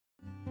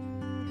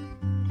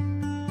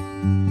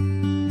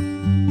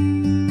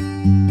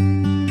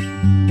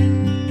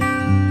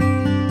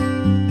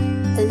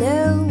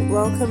Hello,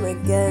 welcome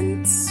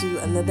again to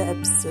another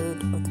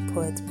episode of the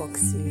Poet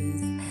Box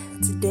series.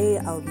 Today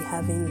I'll be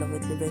having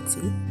Loveth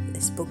Liberty,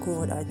 a spoken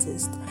word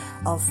artist,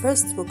 our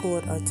first spoken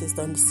word artist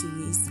on the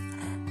series,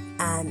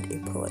 and a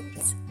poet.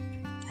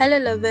 Hello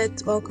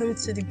Loveth, welcome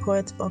to the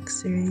Poet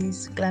Box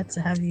series. Glad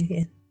to have you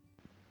here.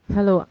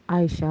 Hello,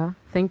 Aisha.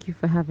 Thank you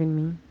for having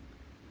me.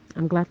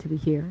 I'm glad to be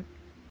here.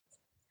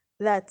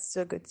 That's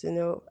so good to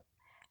know.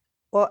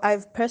 Well,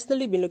 I've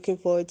personally been looking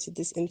forward to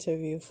this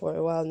interview for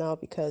a while now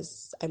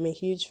because I'm a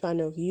huge fan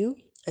of you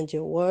and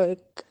your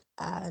work,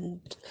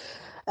 and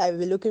I've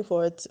been looking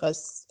forward to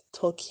us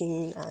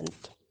talking and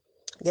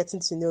getting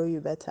to know you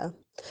better.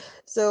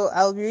 So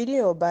I'll be reading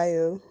your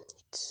bio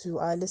to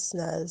our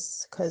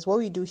listeners because what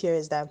we do here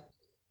is that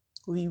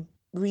we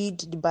read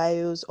the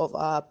bios of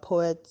our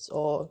poets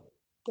or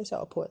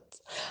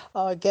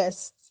our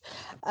guests,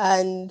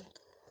 and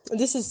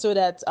this is so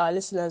that our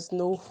listeners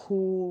know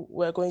who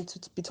we're going to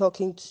be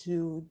talking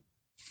to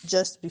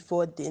just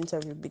before the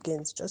interview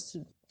begins, just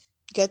to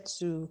get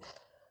to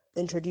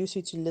introduce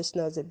you to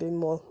listeners a bit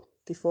more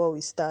before we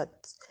start.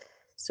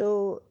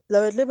 So,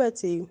 Loveth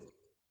Liberty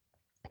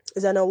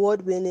is an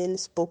award-winning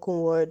spoken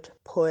word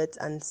poet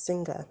and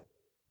singer.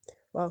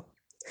 Wow.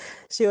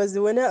 She was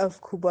the winner of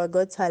Cuba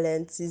Got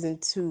Talent Season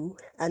 2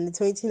 and the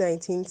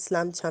 2019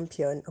 Slam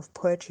Champion of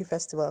Poetry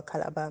Festival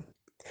Calabar.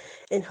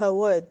 In her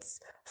words,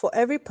 for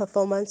every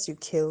performance you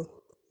kill,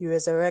 you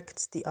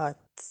resurrect the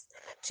arts.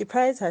 She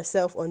prides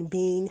herself on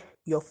being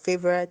your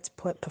favorite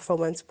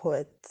performance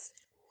poet.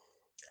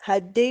 Her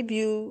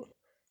debut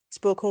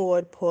spoken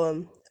word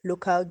poem,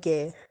 Local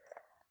Gear,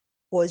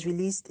 was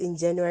released in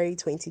January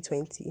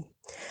 2020.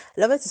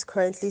 Loveth is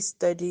currently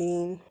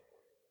studying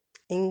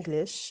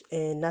English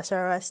in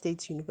Nasarawa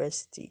State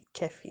University,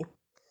 Kefi.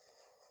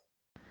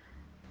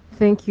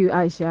 Thank you,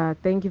 Aisha.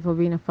 Thank you for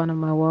being a fan of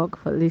my work,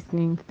 for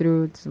listening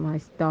through to my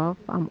stuff.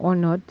 I'm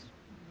honored.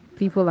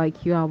 People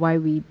like you are why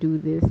we do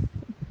this.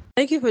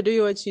 Thank you for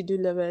doing what you do,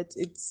 Loveth.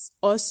 It's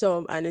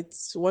awesome and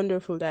it's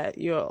wonderful that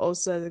you're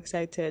also as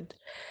excited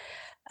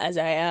as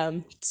I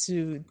am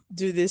to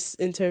do this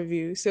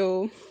interview.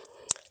 So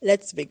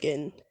let's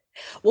begin.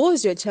 What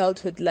was your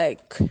childhood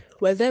like?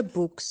 Were there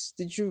books?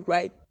 Did you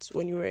write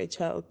when you were a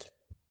child?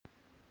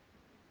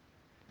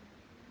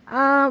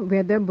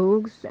 Were there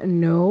books?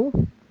 No,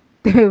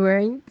 they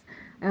weren't.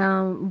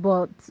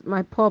 But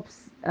my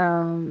pops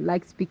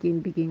like speaking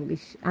big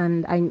English,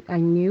 and I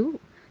knew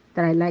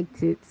that I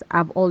liked it.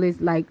 I've always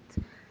liked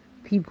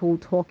people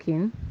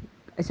talking,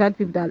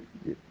 especially people that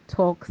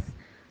talks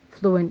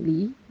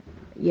fluently.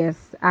 Yes,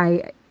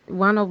 I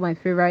one of my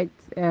favorite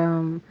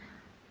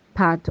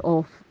part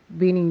of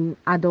being in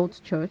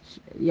adult church,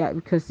 yeah,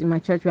 because in my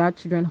church we had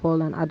children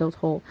hall and adult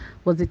hall,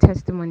 was the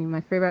testimony.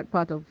 My favorite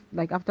part of,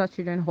 like, after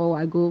children hall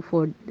I go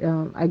for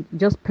I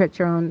just perch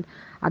around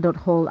adult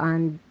hall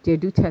and they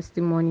do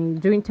testimony.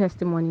 During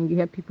testimony you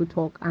hear people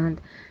talk and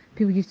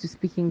people used to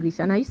speak English,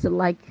 and I used to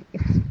like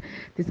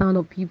the sound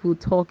of people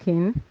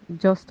talking,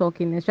 just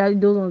talking, especially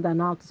those ones that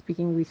know how to speak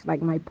English,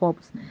 like my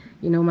pops.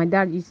 My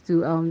dad used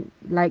to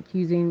like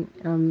using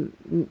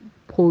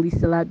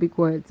polysyllabic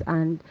words,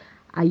 and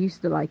I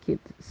used to like it.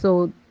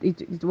 So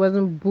it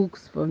wasn't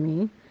books for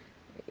me,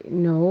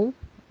 no.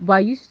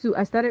 But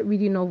I started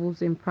reading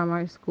novels in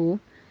primary school.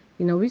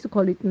 We used to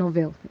call it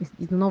novels.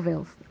 It's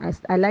novels.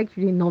 I liked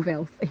reading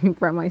novels in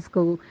primary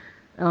school.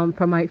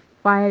 Primary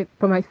five,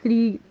 primary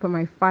three,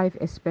 primary five,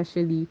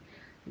 especially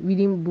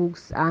reading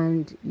books.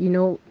 And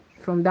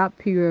from that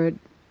period,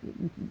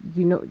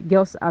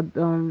 girls are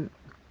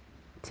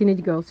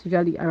teenage girls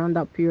usually around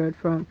that period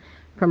from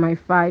primary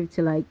five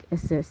to like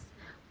SS.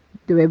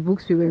 There were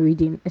books we were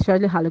reading,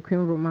 especially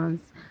Harlequin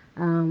romance.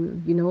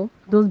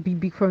 Those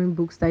big foreign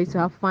books that used to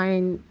have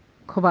fine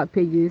cover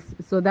pages.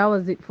 So that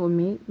was it for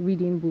me,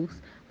 reading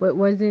books. But it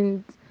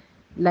wasn't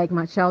like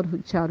my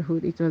childhood.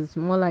 It was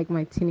more like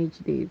my teenage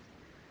days.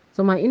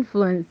 So my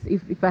influence,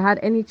 if I had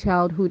any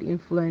childhood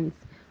influence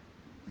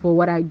for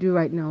what I do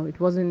right now, it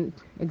wasn't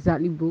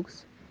exactly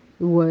books.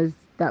 It was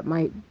that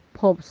my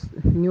pops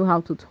knew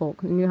how to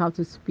talk, knew how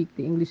to speak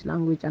the English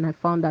language, and I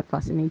found that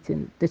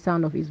fascinating, the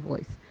sound of his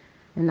voice.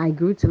 And I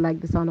grew to like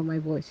the sound of my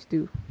voice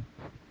too.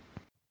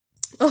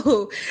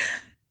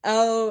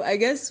 Oh, I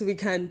guess we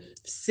can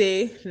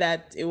say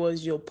that it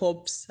was your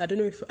pops. I don't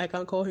know if I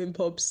can call him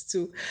pops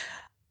too,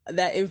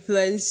 that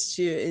influenced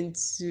you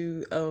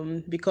into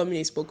becoming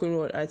a spoken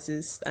word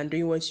artist and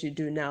doing what you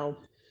do now.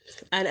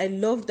 And I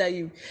love that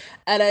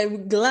and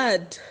I'm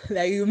glad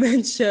that you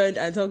mentioned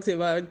and talked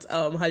about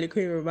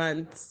Harlequin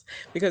romance,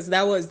 because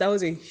that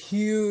was a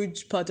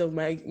huge part of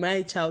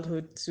my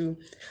childhood too,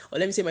 or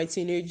let me say my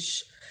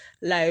teenage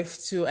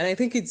life too. And I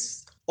think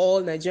it's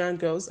all Nigerian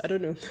girls. I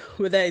don't know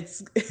whether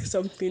it's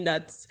something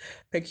that's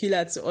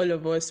peculiar to all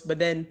of us, but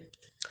then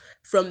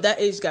from that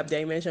age gap that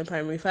you mentioned,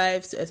 primary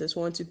five to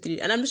SS1 to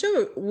 3. And I'm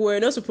sure we're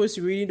not supposed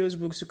to read those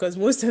books because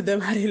most of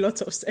them had a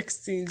lot of sex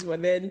scenes,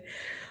 but then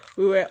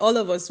all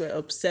of us were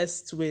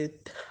obsessed with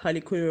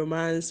Harlequin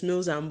romance,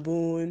 Mills and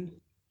Boone,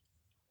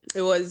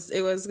 It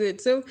was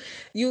good. So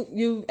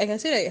you I can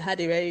say that you had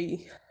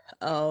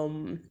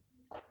um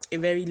a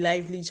very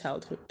lively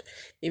childhood,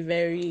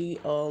 a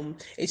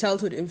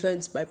childhood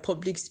influenced by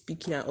public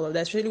speaking and all of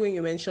that. Especially when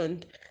you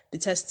mentioned the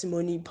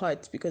testimony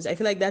part, because I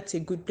feel like that's a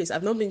good place.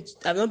 I've not been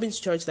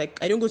to church. Like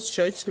I don't go to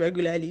church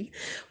regularly,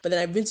 but then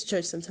I've been to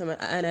church sometime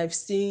and I've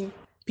seen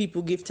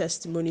people give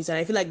testimonies, and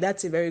I feel like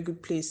that's a very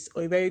good place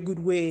or a very good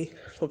way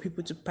for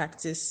people to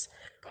practice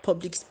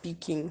public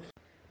speaking.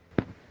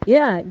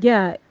 Yeah,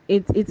 yeah,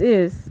 it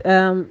is.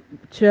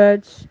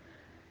 Church,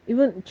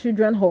 even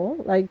children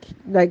hall, like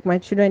my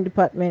children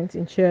department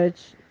in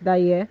church that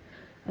year.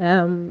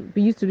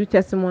 We used to do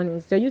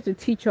testimonies. They used to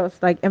teach us,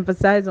 like,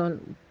 emphasize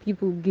on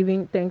people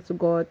giving thanks to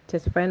God,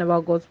 testifying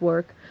about God's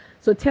work.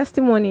 So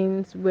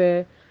testimonies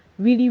were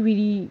really,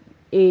 really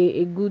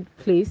a good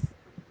place.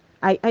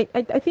 I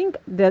think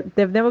that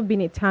there've never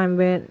been a time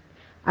when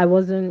I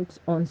wasn't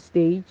on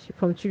stage,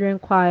 from children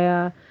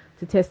choir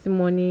to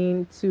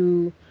testimony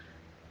to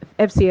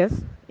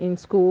FCS in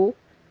school.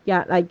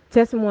 Yeah, like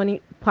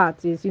testimony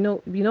parties. You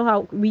know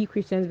how we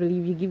Christians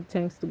believe you give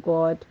thanks to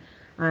God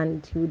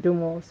and He will do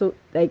more. So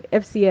like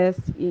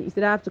FCS, you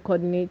still have to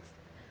coordinate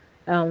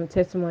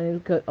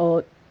testimony,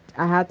 or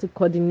I had to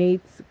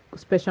coordinate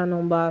special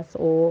numbers,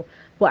 or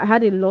but I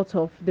had a lot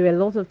of there were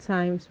a lot of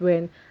times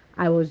when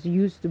I was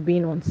used to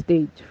being on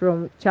stage.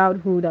 From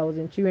childhood I was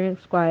in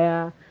children's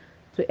choir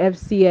to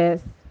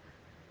FCS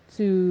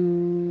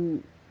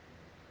to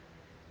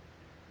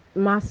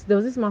mass. There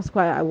was this mass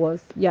choir I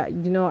was, yeah,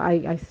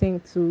 I sing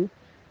too.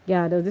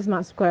 Yeah, there was this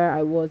mass choir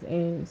I was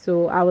in,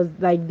 so I was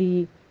like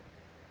the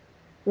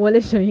Wale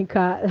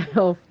Shoyinka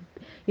of,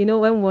 when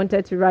we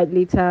wanted to write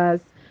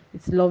letters,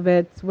 it's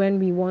Loveth. When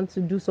we want to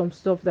do some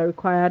stuff that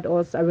required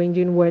us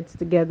arranging words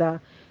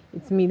together,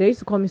 it's me. They used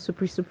to call me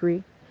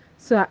Supri.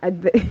 So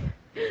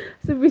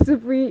Supri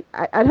Supri,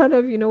 I don't know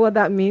if you know what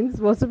that means.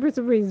 Well,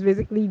 Supri is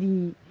basically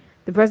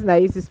the person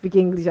that used to speak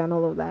English and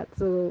all of that.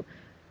 So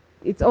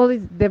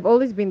they've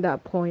always been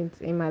that point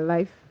in my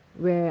life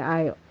where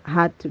I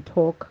had to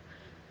talk,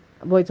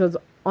 but it was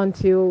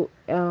until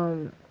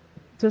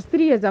it was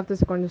 3 years after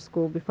secondary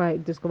school before I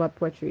discovered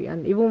poetry.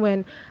 And even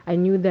when I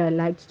knew that I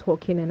liked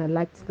talking and I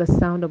liked the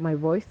sound of my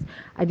voice,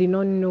 I did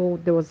not know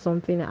there was a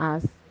thing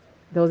as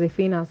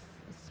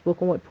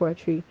spoken word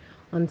poetry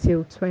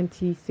until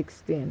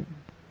 2016.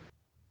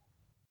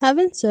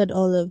 Having said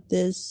all of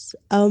this,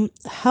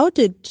 how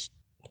did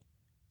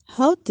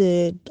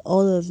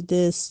all of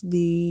this,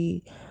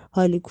 the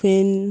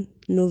Harlequin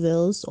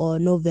novels or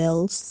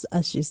novels,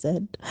 as you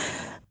said,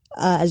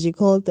 as you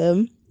called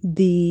them,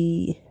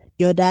 the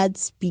your dad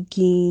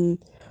speaking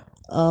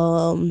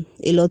a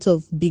lot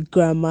of big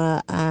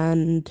grammar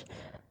and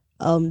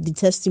the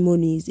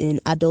testimonies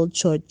in adult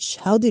church,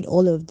 how did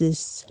all of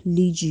this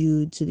lead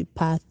you to the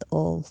path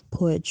of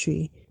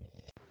poetry?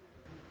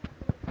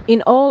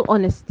 In all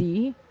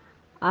honesty,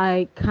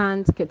 I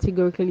can't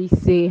categorically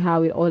say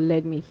how it all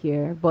led me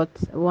here, but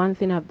one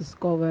thing I've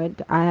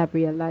discovered, I have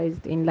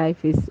realized in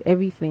life, is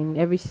every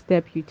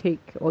step you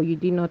take or you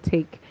did not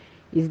take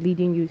is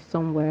leading you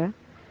somewhere.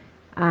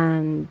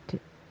 And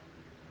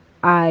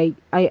I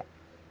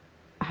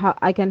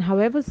can,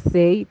 however,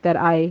 say that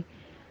I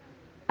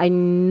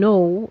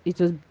know it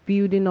was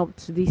building up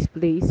to this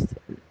place,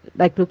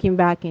 like looking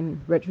back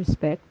in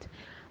retrospect,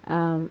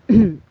 um,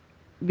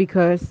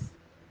 because,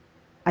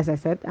 as I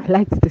said, I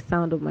liked the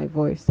sound of my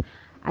voice.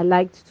 I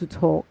liked to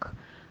talk.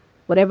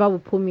 Whatever will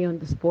put me on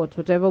the spot,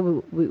 whatever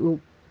will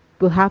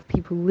have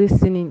people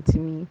listening to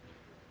me,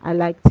 I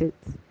liked it.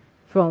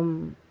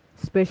 From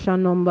special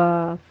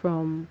number,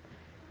 from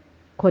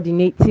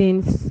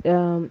coordinating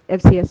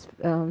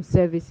FCS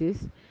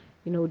services,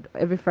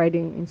 every Friday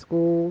in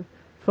school,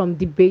 from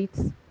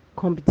debates,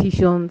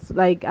 competitions.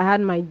 Like I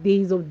had my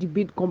days of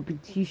debate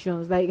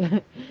competitions. Like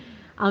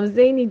I'm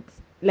saying it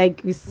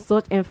like with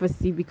such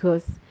emphasis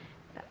because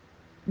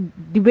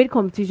debate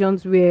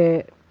competitions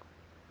were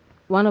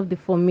one of the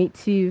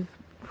formative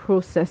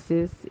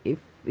processes, if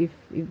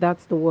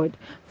that's the word,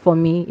 for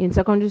me in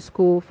secondary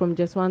school. From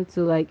just one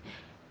to like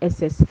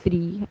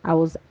SS3, I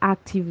was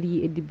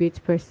actively a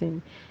debate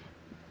person,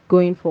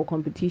 going for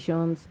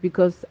competitions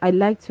because I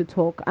like to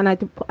talk. And at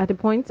the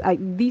point,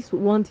 this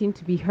wanting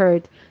to be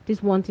heard,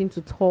 this wanting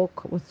to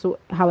talk, was so,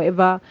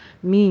 however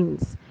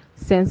means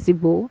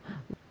sensible,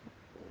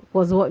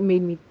 was what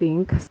made me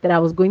think that I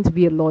was going to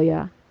be a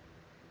lawyer.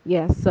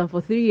 Yes, so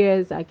for 3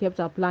 years I kept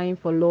applying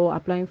for law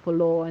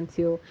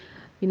until,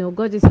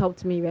 God just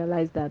helped me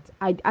realize that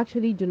I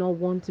actually do not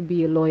want to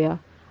be a lawyer.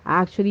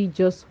 I actually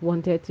just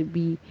wanted to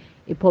be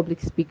a public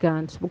speaker,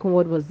 and spoken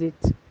word was it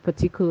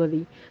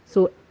particularly.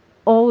 So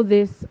all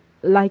this,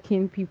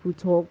 liking people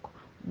talk,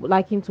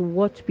 liking to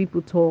watch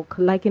people talk,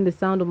 liking the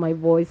sound of my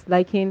voice,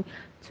 liking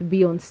to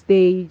be on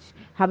stage,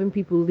 having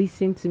people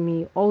listen to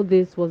me, all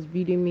this was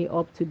building me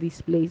up to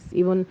this place.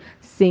 Even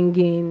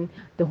singing,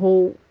 the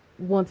whole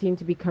wanting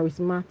to be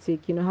charismatic,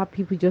 have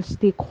people just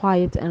stay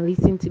quiet and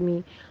listen to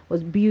me,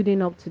 was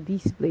building up to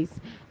this place.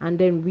 And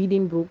then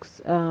reading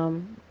books.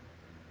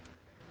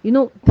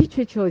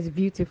 Literature is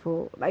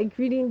beautiful. Like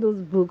reading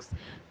those books,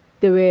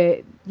 there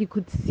were you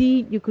could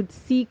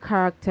see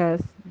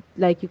characters,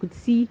 like you could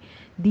see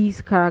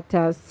these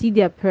characters, see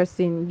their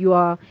person. You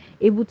are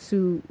able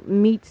to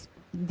meet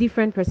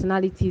different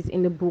personalities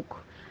in the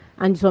book,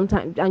 and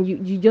sometimes and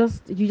you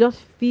just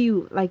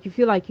feel like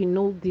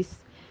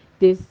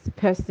this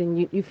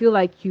person. You feel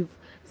like you've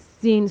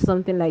seen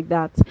something like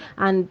that.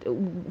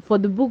 And for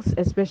the books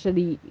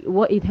especially,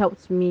 what it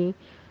helped me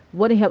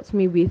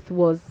with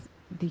was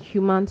the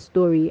human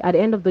story. At the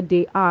end of the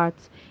day, art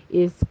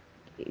is,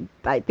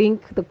 I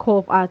think the core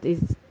of art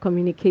is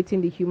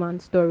communicating the human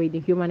story, the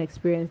human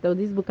experience. There was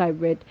this book I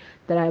read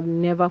that I'll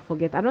never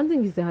forget. I don't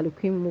think it's a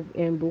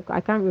Harlequin book.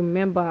 I can't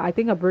remember. I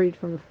think I borrowed it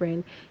from a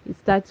friend. It's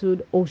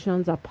titled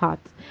Oceans Apart.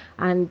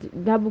 And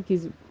that book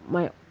is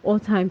my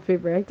all-time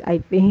favorite, I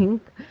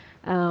think.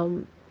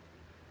 Um,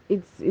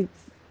 it's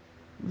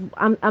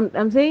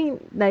I'm saying,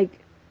 like,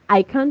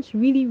 I can't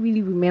really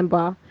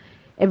remember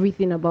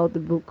everything about the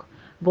book,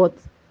 but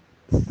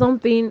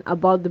something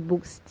about the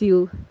book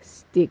still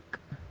stick,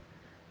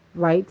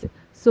 right?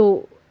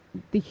 So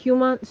the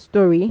human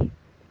story,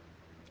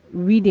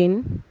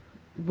 reading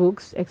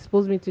books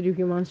exposed me to the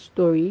human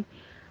story.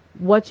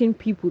 Watching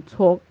people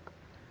talk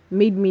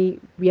made me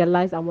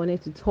realize I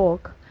wanted to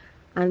talk,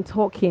 and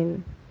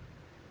talking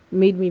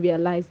made me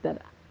realize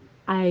that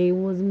I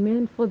was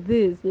meant for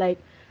this. Like,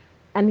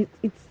 and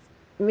it's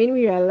made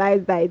me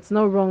realize that it's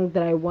not wrong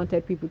that I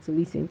wanted people to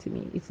listen to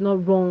me. It's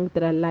not wrong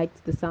that I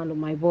liked the sound of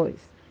my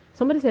voice.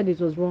 Somebody said it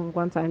was wrong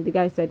one time. The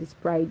guy said it's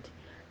pride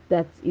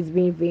that is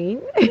being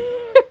vain.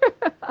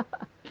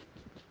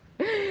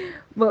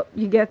 But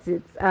you get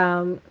it.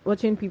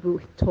 Watching people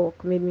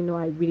talk made me know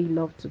I really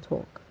love to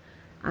talk,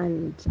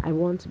 and I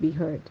want to be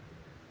heard.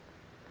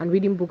 And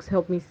reading books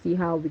helped me see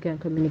how we can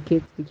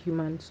communicate the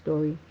human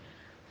story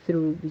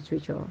through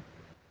literature.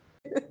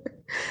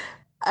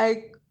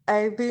 I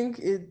I think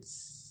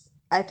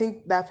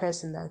that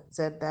person that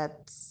said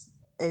that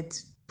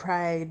it's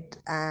pride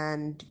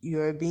and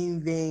you're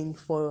being vain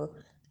for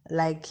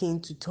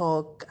liking to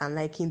talk and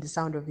liking the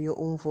sound of your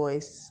own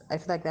voice. I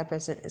feel like that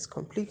person is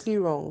completely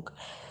wrong.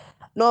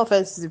 No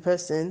offense to the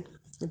person.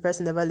 The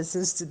person never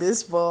listens to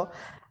this, but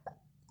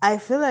I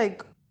feel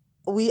like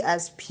we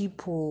as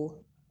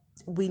people,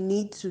 we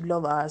need to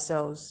love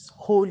ourselves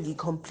wholly,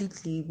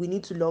 completely. We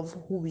need to love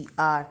who we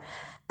are.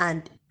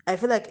 And I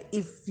feel like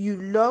if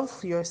you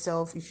love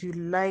yourself, if you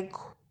like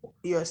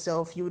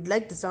yourself, you would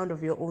like the sound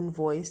of your own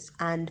voice,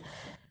 and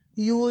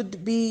you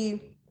would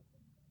be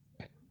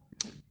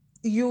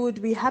you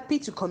would be happy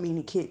to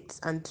communicate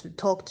and to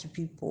talk to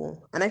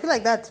people. And I feel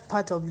like that's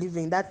part of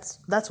living. That's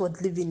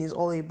what living is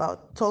all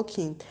about,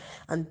 talking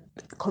and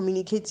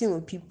communicating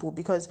with people.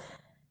 Because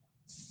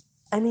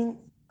I mean,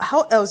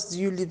 how else do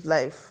you live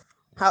life?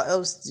 How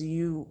else do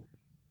you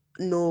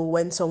know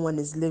when someone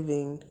is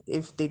living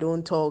if they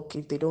don't talk,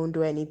 if they don't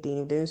do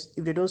anything, if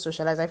they don't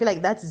socialize? I feel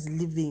like that is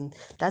living.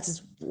 That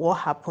is what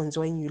happens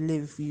when you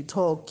live. You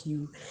talk,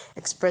 you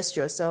express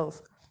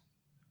yourself.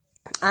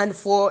 And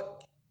for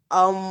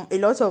a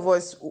lot of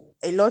us,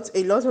 a lot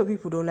of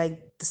people don't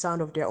like the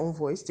sound of their own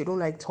voice. They don't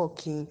like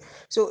talking.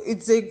 So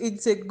it's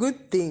a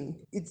good thing.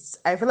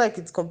 I feel like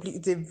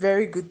it's a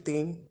very good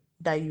thing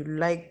that you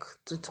like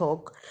to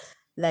talk,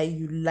 like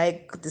you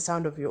like the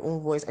sound of your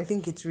own voice. I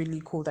think it's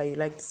really cool that you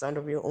like the sound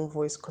of your own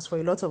voice, because for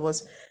a lot of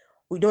us,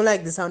 we don't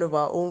like the sound of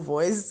our own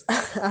voice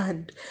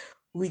and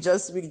we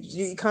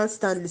can't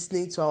stand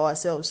listening to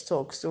ourselves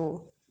talk.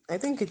 So I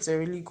think it's a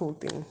really cool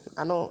thing.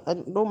 I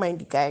don't mind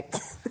the guy.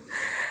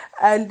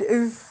 and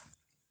if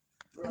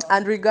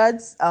and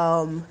regards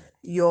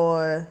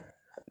your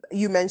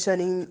you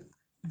mentioning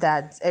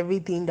that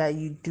everything that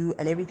you do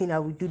and everything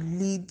that we do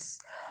leads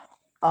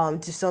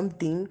to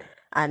something,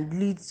 and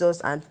leads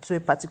us and to a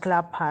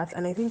particular path.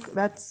 And I think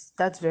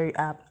that's very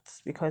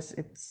apt, because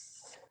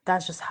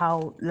that's just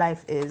how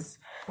life is.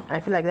 And I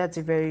feel like that's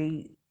a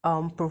very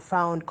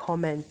profound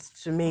comment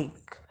to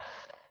make.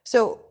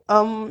 So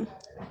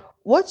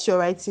what's your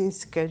writing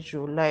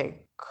schedule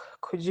like?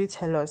 Could you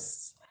tell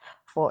us,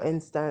 for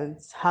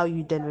instance, how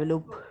you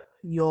develop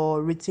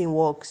your written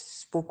works,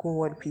 spoken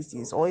word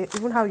pieces, or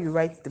even how you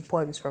write the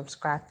poems from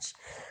scratch?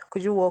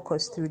 Could you walk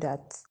us through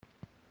that?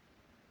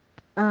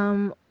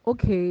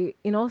 Okay,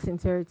 in all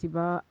sincerity,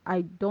 but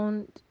I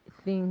don't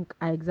think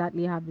I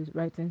exactly have this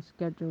writing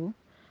schedule.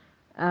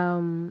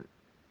 Um,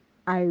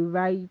 I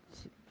write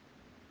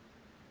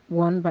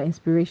one by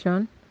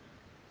inspiration,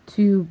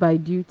 two by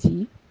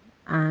duty,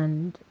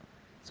 and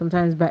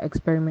sometimes by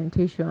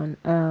experimentation.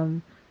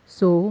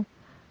 So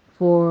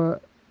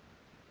for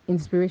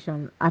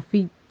inspiration, I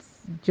feel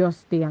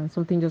just there and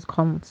something just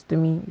comes to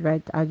me,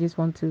 right? I just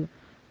want to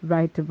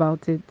write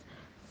about it.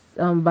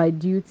 By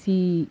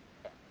duty,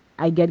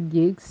 I get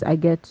gigs, I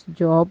get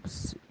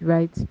jobs,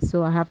 right?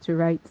 So I have to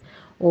write,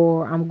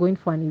 or I'm going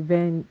for an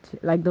event.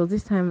 Like there was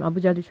this time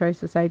Abuja Literary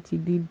Society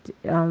did,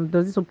 there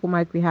was this open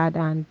mic we had,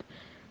 and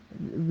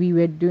we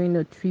were doing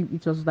a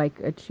tribute. It was like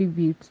a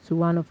tribute to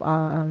one of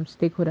our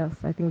stakeholders.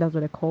 I think that's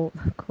what I call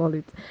call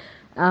it.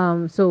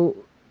 So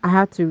I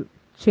had to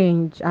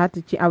change. I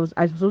was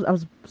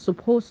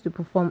supposed to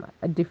perform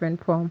a different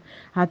prom.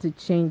 I had to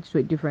change to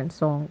a different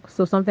song.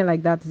 So something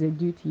like that is a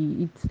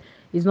duty.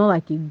 It's not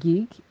like a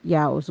gig.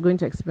 Yeah, I was going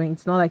to explain.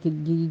 It's not like a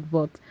gig,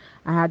 but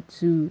I had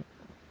to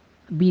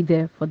be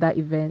there for that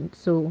event.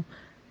 So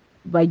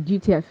by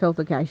duty, I felt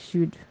okay. I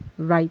should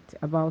write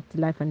about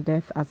life and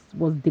death as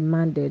was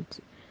demanded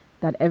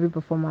that every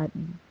performer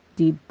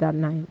did that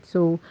night.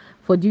 So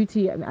for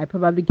duty, I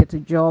probably get a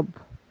job,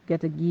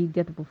 get a gig,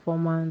 get a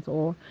performance,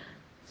 or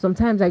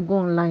sometimes I go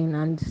online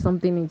and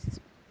something is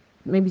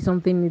maybe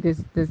something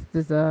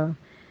there's a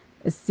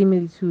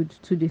similitude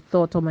to the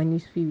thought on my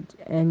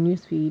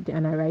newsfeed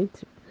and I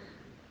write.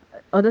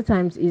 Other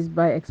times is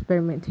by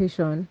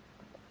experimentation.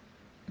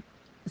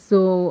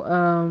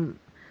 So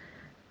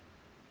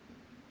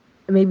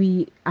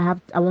maybe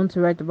I want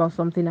to write about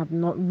something I've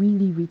not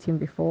really written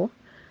before.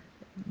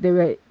 There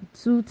were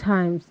two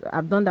times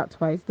I've done that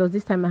twice. There was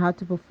this time I had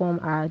to perform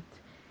at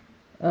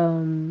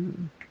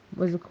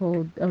what's it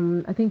called?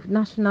 I think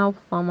National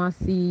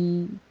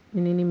Pharmacy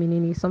Minini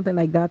Minini, something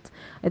like that.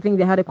 I think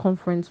they had a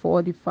conference for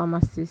all the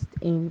pharmacists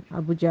in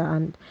Abuja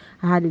and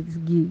I had this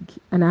gig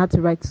and I had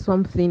to write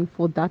something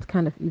for that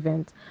kind of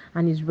event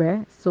and it's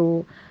rare.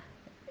 So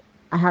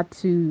I had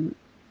to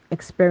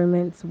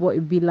experiment what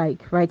it'd be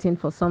like writing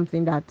for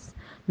something that's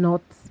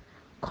not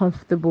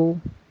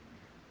comfortable,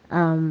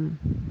 um,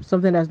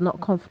 something that's not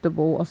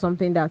comfortable or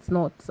something that's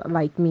not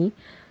like me.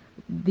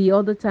 The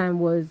other time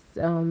was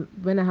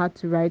when I had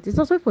to write. It's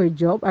also for a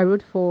job. I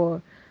wrote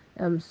for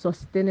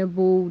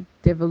sustainable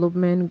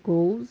development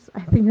goals.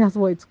 I think that's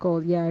what it's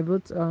called. Yeah, I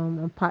wrote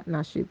on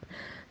partnership.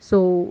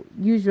 So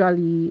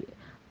usually,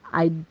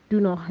 I do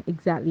not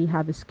exactly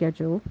have a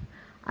schedule.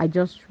 I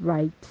just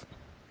write.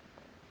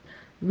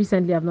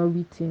 Recently, I've not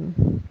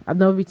written. I've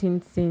not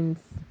written since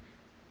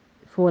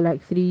for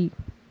like 3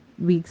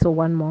 weeks or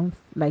 1 month,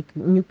 like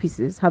new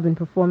pieces. Have been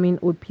performing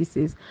old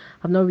pieces.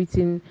 I've not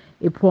written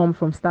a poem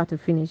from start to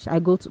finish. I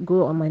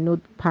go on my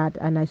notepad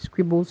and I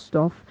scribble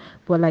stuff,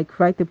 but like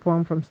write the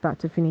poem from start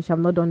to finish. I've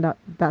not done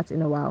that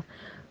in a while.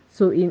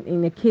 So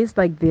in a case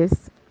like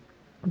this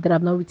that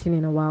I've not written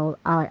in a while,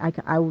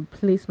 I would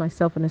place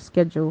myself on a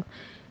schedule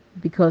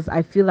because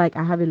I feel like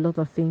I have a lot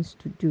of things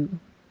to do.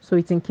 So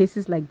it's in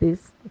cases like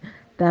this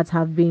that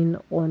have been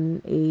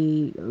on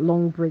a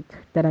long break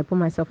that I put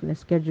myself in a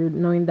schedule,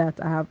 knowing that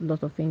I have a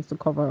lot of things to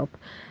cover up.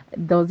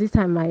 There was this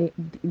time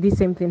this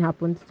same thing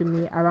happened to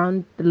me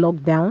around the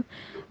lockdown.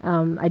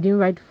 I didn't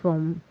write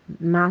from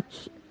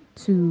March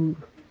to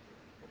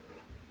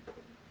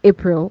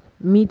April,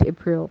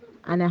 mid-April,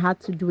 and I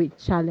had to do a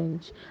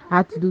challenge. I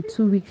had to do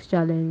 2 weeks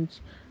challenge,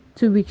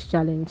 2 weeks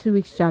challenge, 2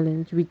 weeks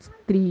challenge with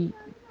three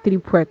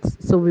poets.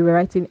 So we were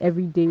writing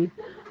every day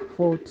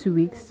for 2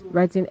 weeks,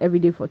 writing every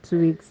day for 2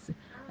 weeks.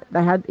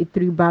 I had a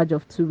three badge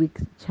of 2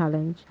 weeks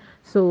challenge.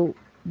 So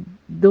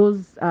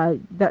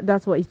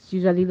that's what it's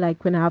usually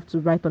like when I have to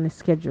write on a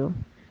schedule.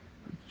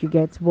 You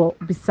get well.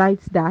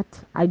 Besides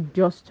that, I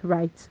just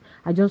write.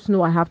 I just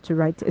know I have to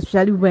write,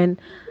 especially when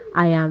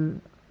I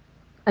am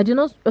I do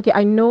not. Okay,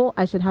 I know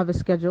I should have a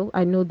schedule.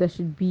 I know there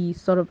should be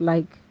sort of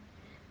like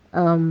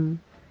um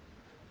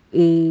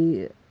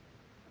a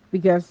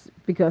because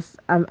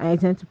I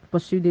tend to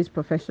pursue this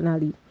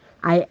professionally.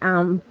 I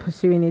am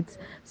pursuing it,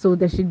 so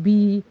there should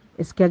be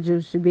a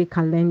schedule, should be a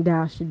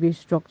calendar, should be a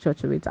structure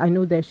to it. I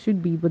know there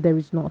should be, but there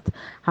is not.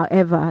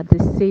 However, the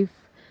safe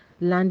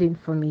landing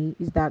for me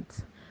is that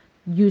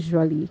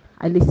usually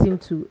I listen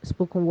to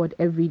spoken word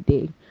every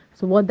day.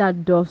 So what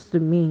that does to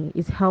me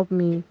is help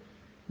me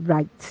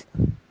write.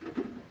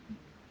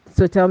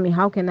 So tell me,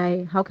 how can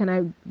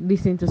I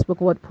listen to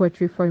spoken word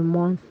poetry for a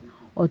month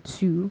or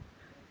two,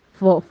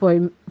 for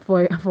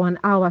an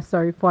hour,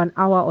 sorry, for an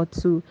hour or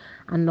two,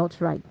 and not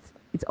write?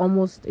 It's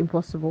almost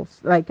impossible.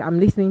 Like I'm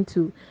listening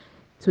to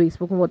a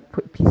spoken word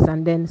piece,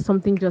 and then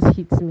something just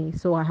hits me,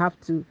 so I have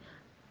to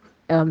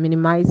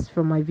minimize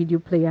from my video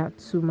player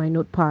to my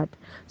notepad.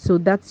 So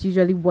that's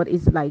usually what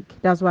it's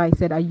like. That's why I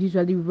said I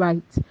usually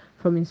write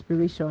from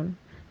inspiration.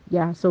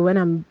 Yeah. So when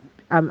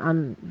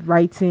I'm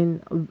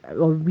writing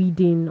or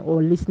reading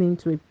or listening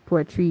to a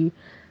poetry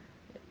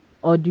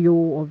audio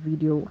or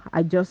video,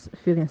 I just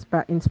feel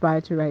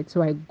inspired to write,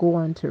 so I go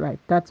on to write.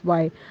 That's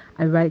why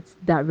I write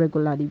that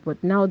regularly.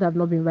 But now that I've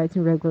not been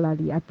writing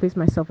regularly, I place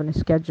myself on a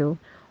schedule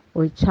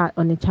or a chat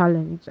on a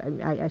challenge.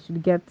 I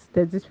should get.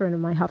 There's this friend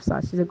of mine,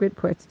 Hafsa. She's a great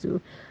poet too.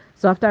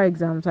 So after our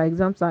exams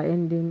are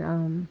ending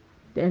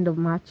the end of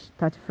March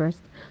 31st.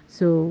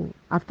 So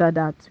after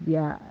that, we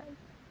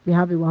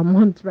have a 1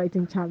 month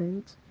writing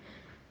challenge.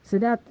 So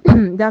that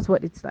that's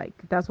what it's like.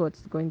 That's what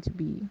it's going to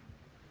be.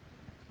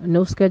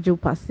 No schedule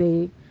per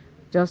se,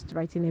 just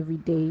writing every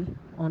day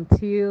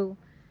until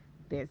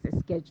there's a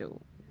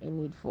schedule, a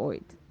need for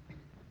it.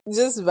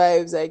 Just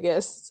vibes, I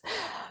guess.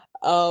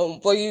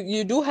 But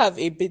you do have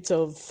a bit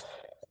of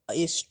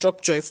a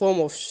structure, a form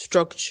of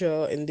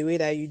structure in the way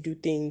that you do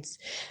things.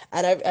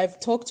 And I've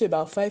talked to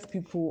about 5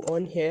 people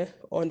on here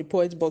on the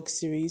Poet Box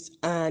series,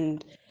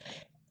 and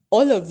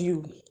all of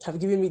you have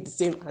given me the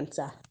same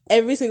answer.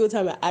 Every single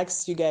time I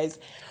asked you guys,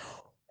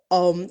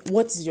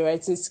 what is your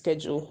writing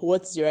schedule?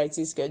 What's your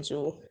writing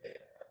schedule?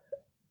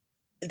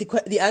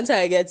 The answer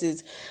I get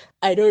is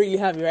I don't really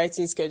have a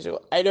writing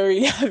schedule. I don't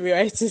really have a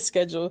writing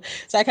schedule.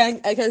 So I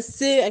can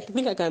say I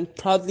think I can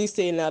proudly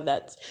say now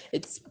that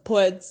it's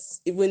poets,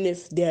 even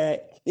if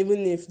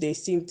they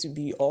seem to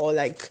be all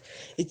like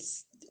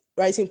it's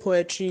writing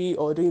poetry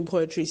or doing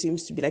poetry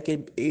seems to be like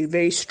a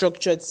very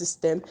structured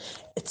system.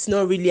 It's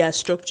not really as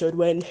structured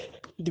when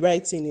the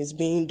writing is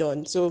being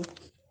done. So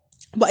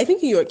but I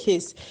think in your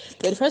case,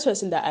 you're the first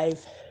person that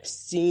I've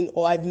seen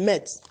or I've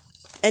met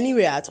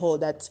anywhere at all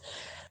that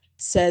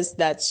says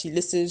that she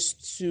listens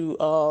to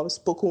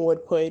spoken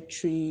word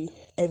poetry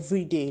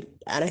every day.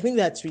 And I think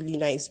that's really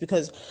nice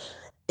because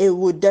it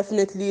would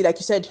definitely, like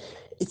you said,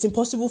 it's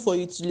impossible for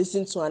you to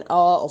listen to an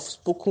hour of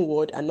spoken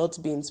word and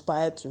not be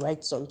inspired to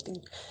write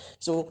something.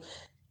 So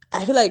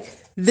I feel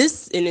like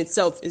this in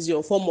itself is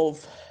your form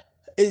of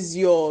is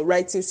your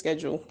writing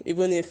schedule,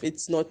 even if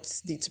it's not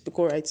the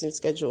typical writing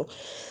schedule.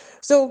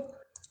 So,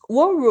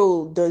 what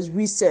role does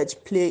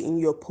research play in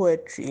your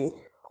poetry?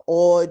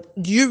 Or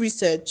do you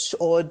research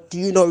or do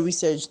you not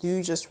research? Do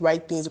you just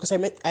write things? Because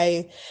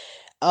I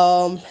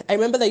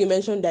remember that you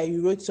mentioned that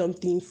you wrote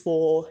something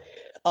for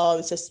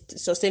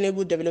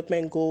sustainable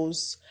development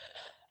goals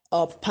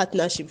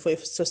partnership for a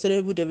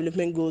sustainable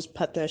development goals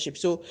partnership.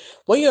 So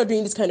when you're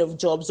doing this kind of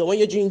jobs or when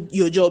you're doing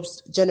your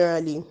jobs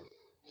generally,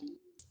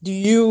 do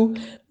you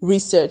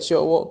research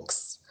your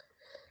works?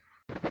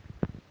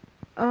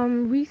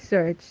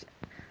 Research.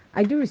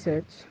 I do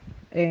research,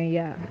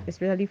 yeah,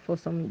 especially for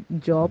some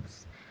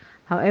jobs.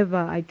 However,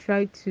 I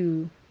try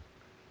to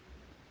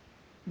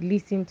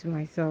listen to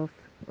myself.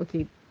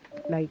 Okay,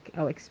 like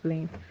I'll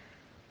explain.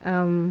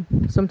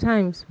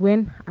 Sometimes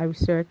when I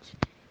research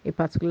a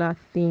particular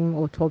theme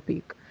or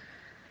topic,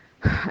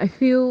 I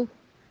feel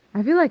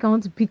I feel like I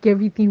want to pick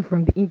everything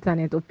from the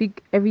internet or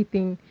pick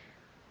everything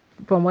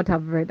from what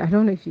I've read. I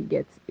don't know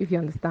if you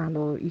understand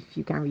or if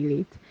you can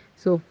relate.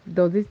 So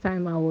there was this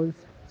time I was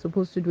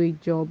supposed to do a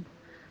job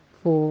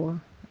for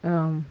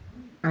um,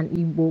 an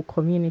Igbo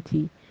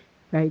community,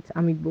 right?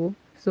 I'm Igbo.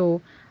 So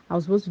I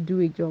was supposed to do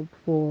a job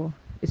for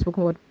a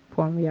spoken word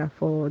poem, yeah,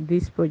 for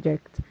this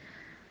project.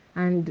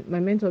 And my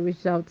mentor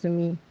reached out to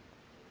me.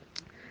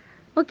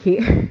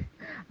 Okay,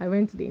 I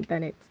went to the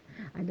internet.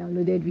 I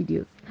downloaded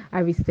videos. I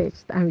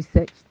researched and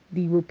researched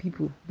the Igbo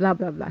people, blah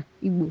blah blah,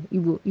 Igbo,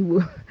 Igbo,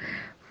 Igbo,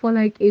 for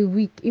like a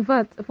week. In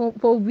fact,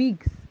 for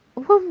weeks.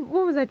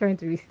 What was I trying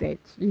to research?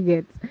 You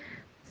get.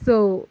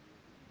 So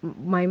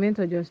my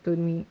mentor just told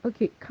me,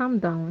 okay, calm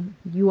down.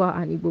 You are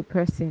an Igbo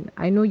person.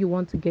 I know you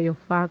want to get your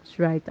facts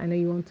right. I know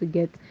you want to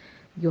get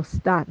your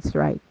stats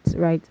right,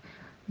 right?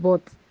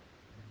 But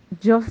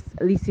just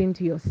listen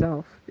to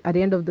yourself. At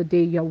the end of the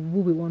day, you're who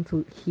we want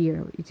to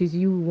hear. It is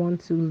you who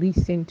want to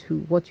listen to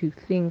what you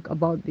think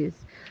about this.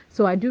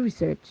 So I do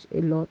research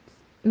a lot.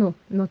 No,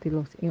 not a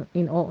lot.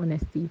 In all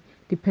honesty,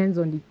 depends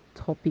on the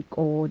topic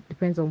or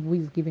depends on who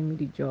is giving me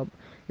the job.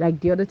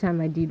 Like the other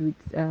time I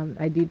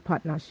did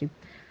partnership.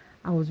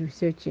 I was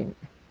researching.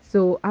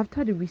 So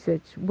after the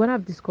research, what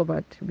I've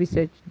discovered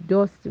research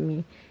does to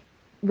me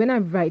when I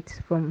write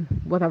from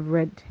what I've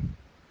read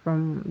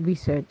from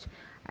research,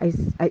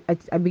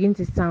 I begin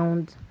to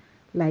sound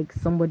like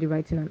somebody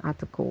writing an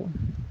article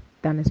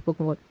than a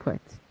spoken word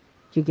poet.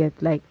 You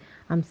get like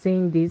I'm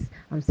saying this,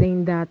 I'm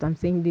saying that, I'm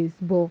saying this,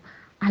 but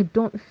I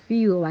don't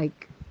feel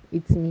like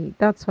it's me.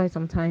 That's why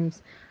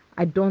sometimes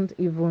I don't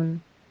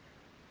even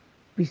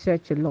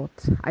research a lot.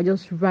 I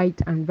just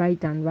write and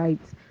write and write.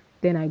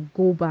 Then I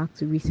go back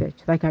to research.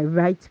 Like I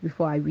write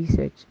before I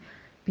research,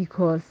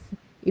 because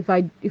if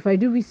I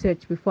do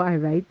research before I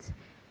write,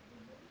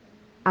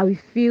 I will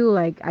feel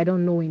like I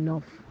don't know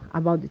enough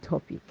about the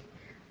topic.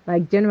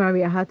 Like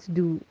January, I had to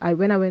do. I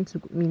when I went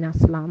to Mina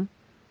Slam,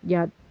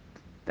 yeah,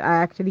 I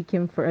actually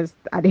came first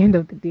at the end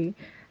of the day.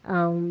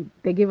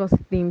 They gave us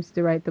themes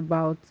to write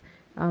about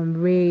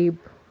rape,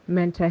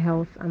 mental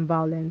health, and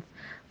violence.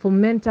 For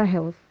mental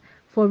health,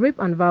 for rape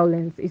and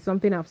violence is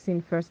something I've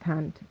seen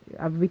firsthand.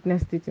 I've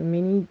witnessed it in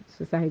many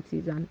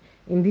societies and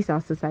in these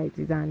our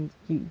societies, and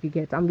you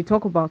get. And we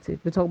talk about it.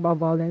 We talk about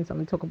violence and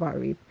we talk about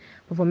rape.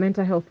 But for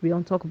mental health, we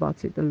don't talk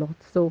about it a lot.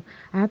 So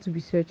I had to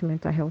research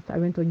mental health. I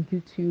went on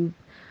YouTube.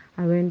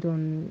 I went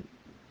on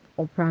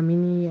Opera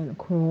Mini and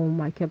Chrome.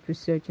 I kept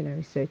researching and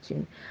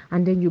researching,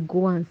 and then you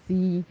go and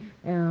see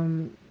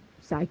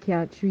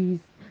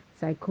psychiatrists,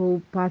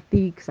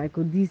 psychopathic,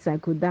 psycho this,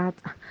 psycho that.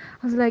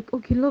 I was like,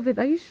 okay, love it.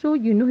 Are you sure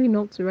you know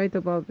enough to write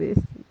about this?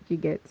 You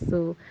get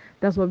so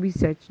that's what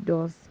research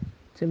does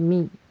to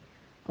me.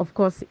 Of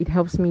course, it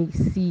helps me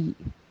see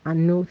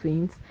and know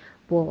things,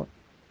 but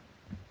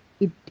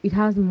it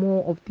has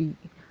more of the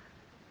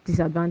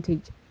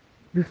disadvantage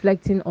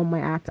reflecting on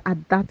my art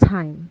at that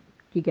time.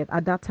 You get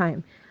at that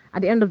time.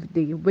 At the end of the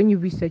day, when you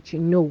research, you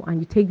know, and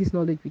you take this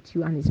knowledge with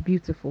you, and it's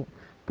beautiful.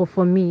 But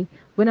for me,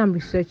 when I'm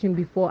researching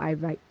before I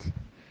write, it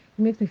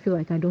makes me feel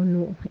like I don't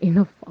know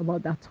enough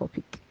about that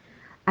topic.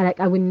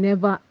 I will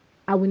never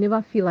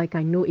feel like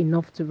I know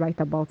enough to write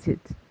about it.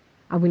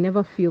 I will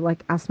never feel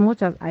like as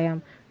much as I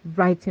am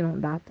writing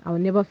on that. I'll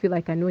never feel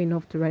like I know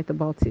enough to write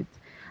about it.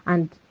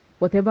 And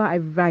whatever I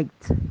write,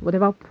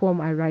 whatever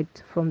poem I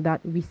write from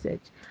that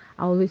research,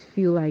 I always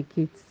feel like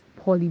it's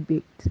poorly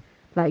baked.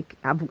 Like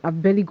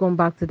I've barely gone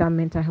back to that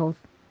mental health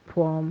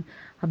poem.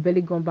 I've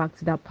barely gone back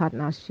to that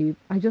partnership.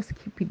 I just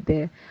keep it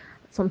there.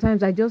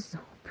 Sometimes I just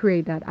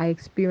pray that I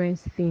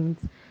experience things,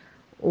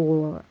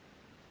 or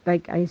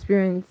like I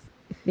experience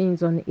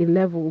things on a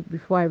level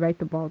before I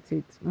write about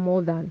it,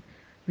 more than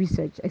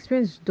research.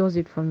 Experience does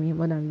it for me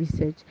more than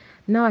research.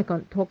 Now I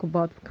can talk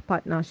about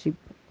partnership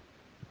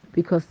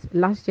because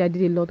last year I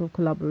did a lot of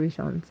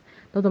collaborations.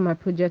 A lot of my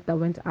project that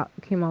went out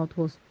came out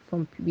was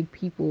from with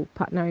people,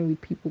 partnering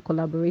with people,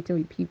 collaborating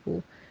with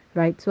people,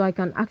 right? So I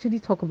can actually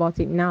talk about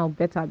it now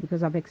better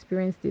because I've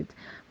experienced it.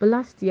 But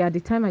last year, at the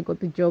time I got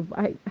the job,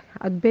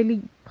 I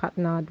barely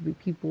partnered with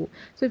people,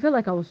 so it felt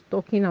like I was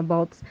talking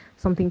about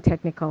something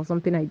technical,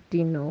 something I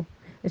didn't know,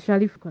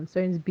 especially for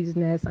concerns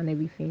business and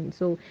everything.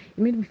 So it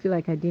made me feel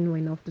like I didn't know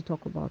enough to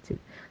talk about it.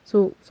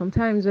 So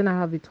sometimes when I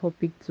have a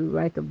topic to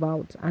write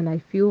about and I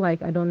feel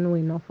like I don't know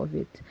enough of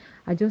it,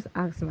 I just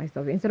ask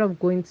myself, instead of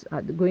going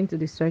to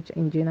the search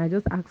engine, I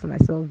just ask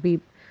myself,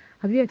 babe,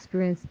 have you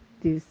experienced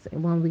this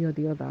in one way or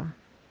the other?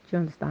 Do you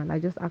understand? I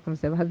just ask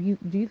myself,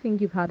 do you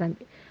think you've had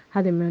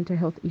a mental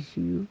health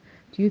issue?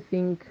 Do you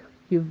think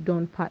you've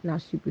done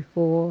partnership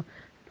before?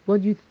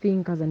 What do you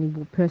think as an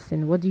able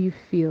person? What do you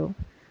feel?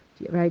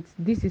 Right?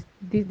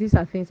 These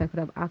are things I could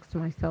have asked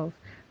myself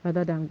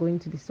rather than going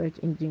to the search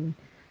engine.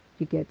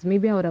 You get,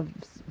 maybe I would have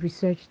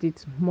researched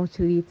it much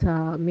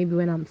later, maybe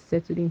when I'm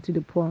settled into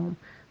the poem.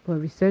 But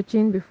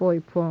researching before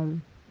a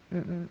poem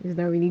is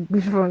not really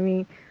good for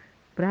me.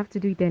 But I have to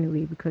do it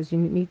anyway because you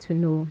need to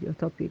know your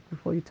topic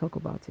before you talk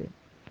about it.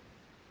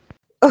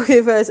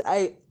 Okay, first,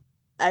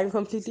 I'm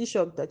completely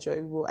shocked that you're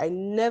Igbo. I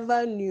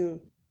never knew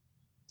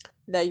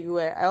that you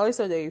were. I always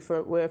thought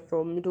that were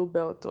from Middle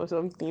Belt or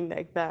something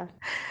like that.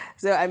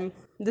 So I'm.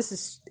 This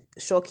is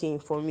shocking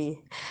for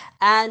me,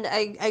 and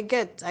I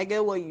get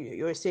what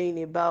you're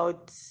saying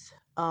about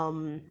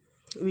um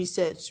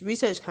research.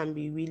 Research can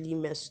be really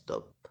messed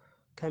up,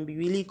 can be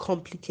really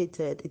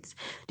complicated. It's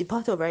the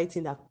part of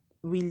writing that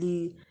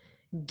really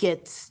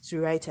gets to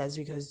writers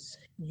because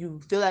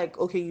you feel like,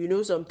 okay, you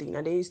know something,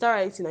 and then you start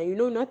writing and you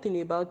know nothing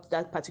about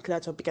that particular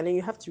topic, and then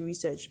you have to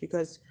research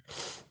because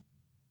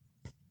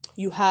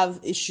you have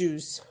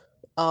issues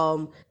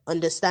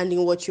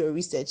understanding what you're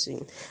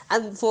researching.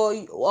 And for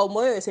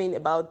what you're saying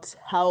about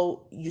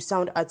how you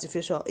sound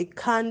artificial, it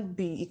can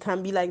be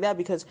like that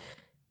because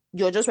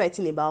you're just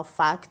writing about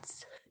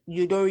facts.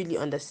 You don't really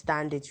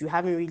understand it, you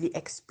haven't really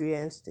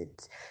experienced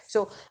it.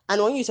 So,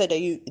 and when you said that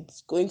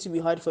it's going to be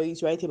hard for you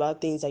to write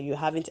about things that you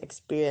haven't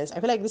experienced, I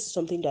feel like this is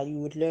something that you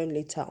would learn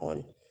later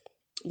on,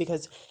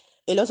 because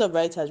a lot of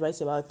writers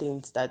write about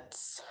things that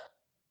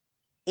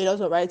a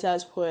lot of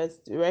writers, poets,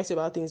 they write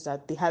about things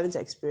that they haven't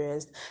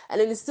experienced, and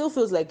then it still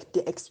feels like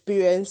they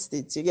experienced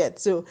it. You get,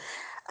 so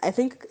I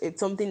think it's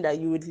something that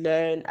you would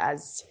learn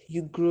as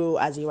you grow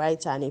as a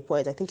writer and a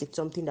poet. I think it's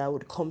something that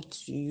would come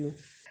to you.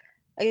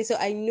 Okay, so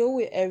I know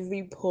with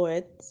every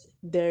poet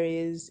there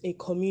is a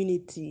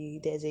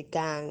community, there's a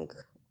gang,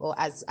 or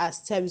as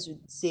terms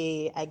would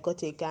say, I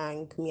got a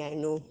gang, me I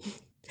know.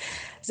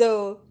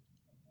 So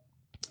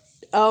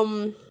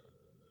um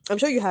I'm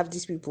sure you have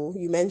these people.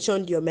 You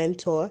mentioned your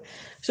mentor.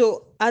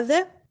 So, are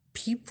there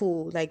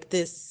people like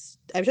this?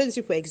 I'm sure these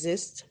people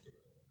exist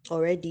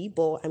already,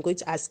 but I'm going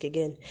to ask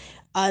again.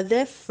 Are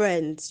there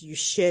friends you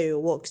share your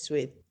works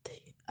with?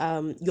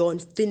 Your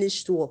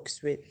unfinished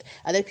works with?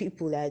 Are there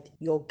people that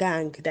your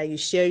gang that you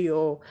share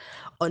your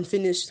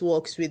unfinished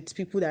works with?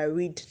 People that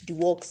read the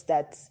works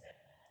that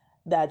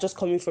are just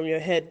coming from your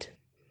head,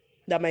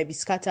 that might be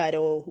scattered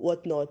or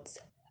whatnot?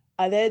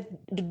 Do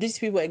these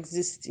people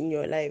exist in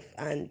your life,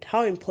 and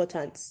how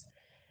important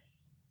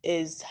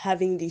is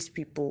having these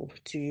people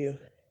to you?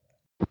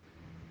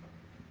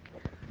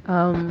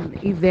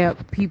 If there are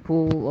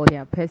people or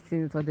there are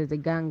persons or there's a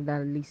gang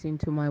that listen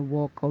to my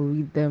work or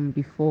read them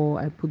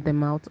before I put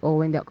them out or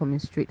when they're coming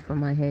straight from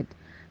my head,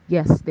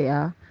 yes, they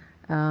are,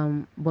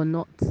 but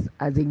not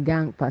as a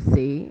gang per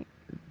se.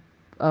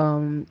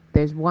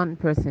 There's one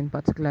person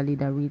particularly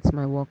that reads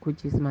my work,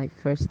 which is my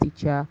first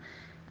teacher,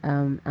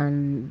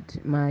 and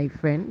my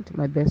friend,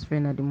 my best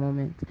friend at the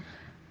moment.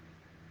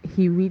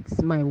 He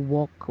reads my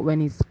work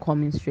when it's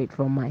coming straight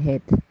from my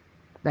head,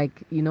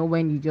 like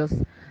when you just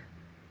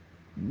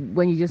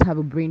have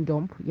a brain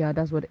dump. Yeah,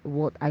 that's what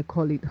I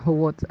call it, or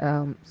what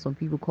some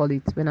people call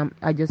it, when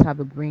I just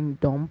have a brain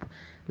dump.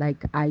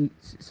 Like I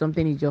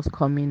something is just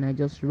coming, I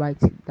just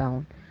write it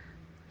down.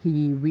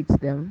 He reads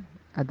them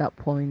at that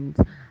point.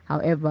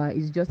 However,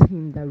 it's just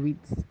him that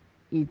reads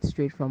it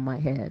straight from my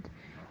head.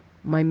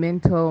 My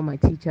mentor, my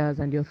teachers,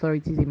 and the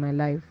authorities in my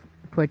life,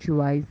 poetry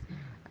wise,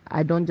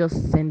 I don't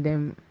just send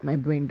them my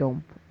brain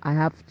dump. I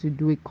have to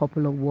do a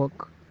couple of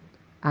work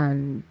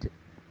and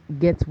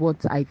get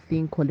what I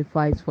think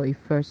qualifies for a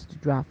first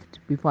draft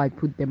before I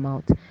put them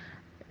out.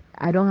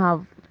 I don't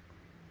have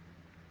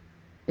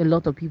a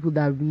lot of people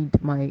that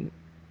read my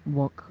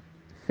work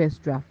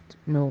first draft.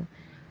 No,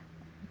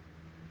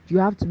 You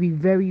have to be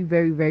very,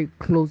 very, very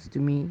close to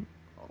me,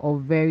 or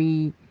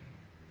very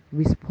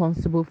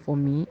responsible for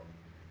me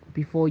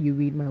before you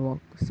read my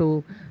work.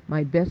 So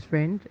my best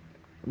friend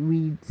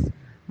reads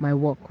my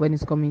work when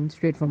it's coming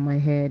straight from my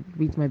head,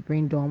 reads my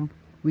brain dump,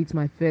 reads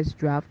my first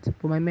draft.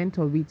 But my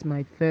mentor reads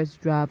my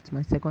first draft,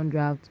 my second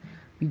draft.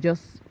 We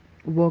just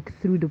walk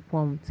through the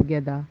poem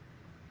together.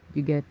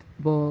 You get,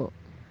 but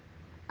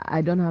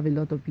I don't have a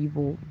lot of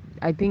people.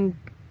 I think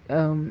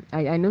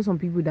I know some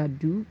people that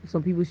do.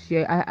 Some people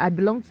share. I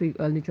belong to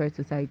a literary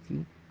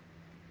society,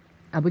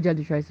 Abuja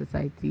Literary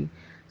Society.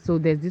 So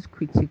there's this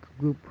critique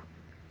group.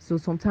 So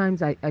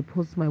sometimes I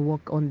post my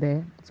work on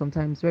there.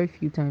 Sometimes, very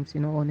few times,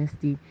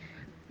 honesty.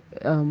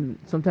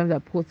 Sometimes I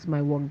post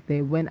my work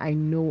there when I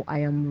know I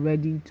am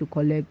ready to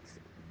collect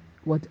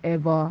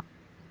whatever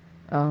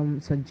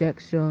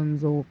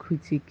suggestions or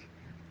critique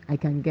I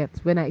can get.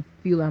 When I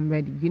feel I'm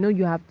ready,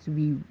 you have to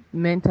be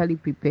mentally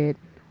prepared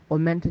or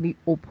mentally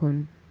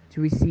open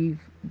to receive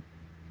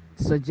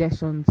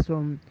suggestions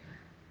from,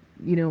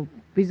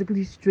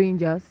 basically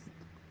strangers.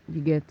 You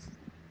get,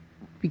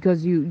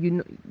 because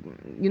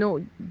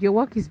your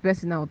work is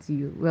personal to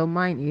you. Well,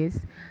 mine is,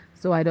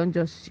 so I don't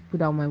just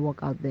put out my work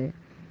out there.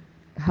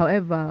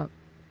 However,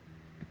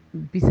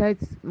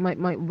 besides my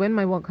when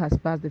my work has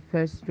passed the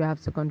first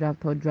draft, second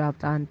draft, third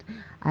draft, and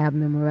I have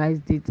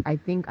memorized it, I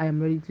think I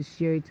am ready to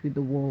share it with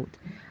the world.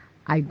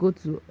 I go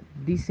to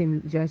this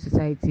same Nigerian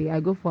society, I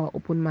go for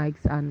open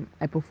mics and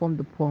I perform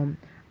the poem,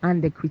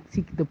 and they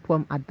critique the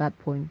poem at that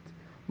point.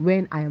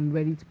 When I am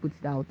ready to put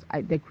it out,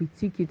 they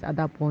critique it at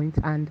that point,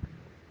 and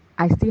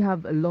I still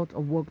have a lot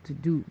of work to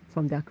do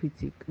from their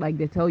critique. Like,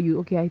 they tell you,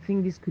 okay, I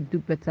think this could do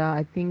better.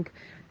 I think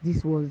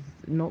this was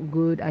not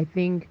good. I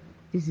think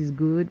this is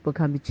good but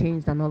can be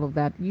changed and all of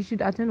that. You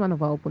should attend one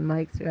of our open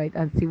mics, right,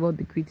 and see what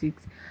the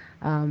critics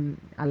are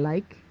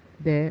like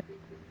there.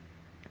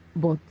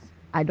 But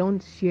I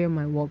don't share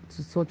my work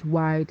to such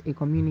wide a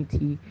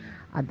community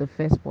at the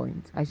first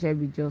point. I share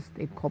with just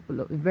a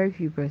couple of very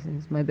few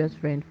persons, my best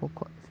friend for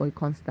a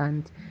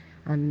constant,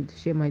 and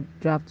share my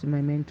draft to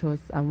my mentors.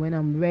 And when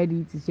I'm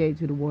ready to share it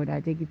to the world,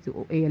 I take it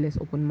to ALS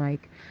open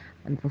mic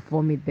and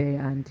perform it there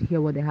and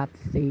hear what they have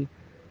to say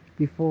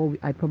before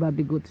I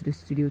probably go to the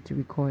studio to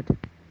record.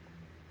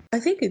 I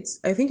think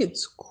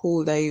it's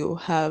cool that you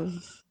have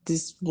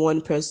this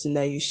one person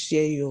that you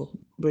share your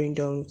brain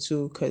down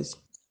to, because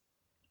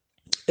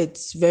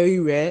it's very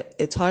rare.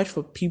 It's hard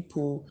for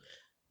people,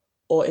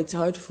 or it's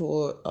hard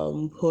for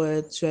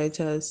poets,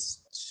 writers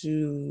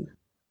to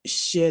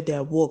share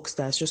their works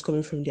that's just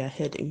coming from their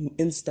head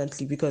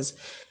instantly, because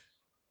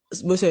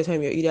most of the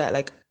time you're either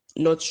like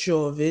not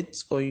sure of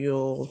it, or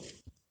you're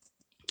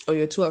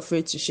too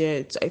afraid to share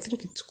it. So I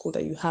think it's cool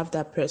that you have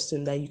that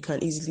person that you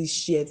can easily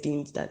share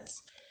things that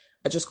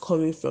are just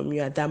coming from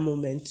you at that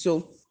moment.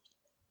 So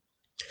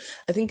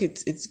I think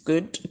it's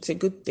good. It's a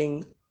good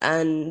thing,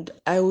 and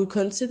I would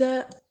say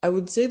that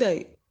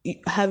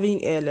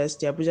having ALS,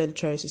 the Abuja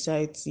Literary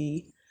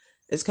Society,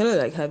 is kind of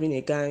like having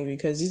a gang,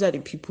 because these are the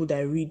people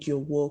that read your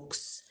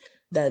works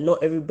that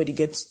not everybody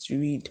gets to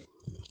read.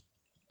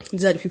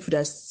 These are the people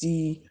that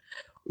see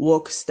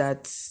works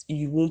that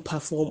you won't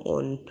perform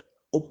on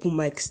open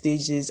mic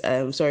stages.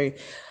 Sorry,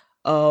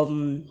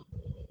 um,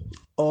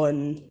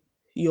 on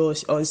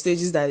on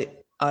stages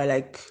that are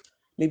like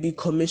maybe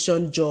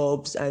commission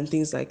jobs and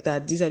things like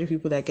that. These are the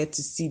people that get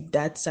to see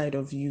that side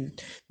of you,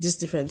 this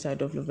different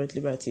side of Loveth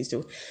Liberty.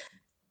 So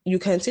you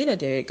can say that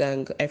they're a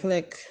gang. I feel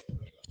like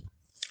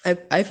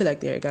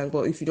they're a gang,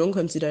 but if you don't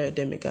consider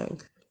them a gang,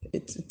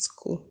 it's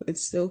cool.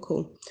 It's still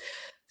cool.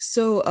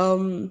 So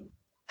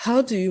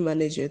how do you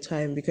manage your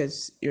time,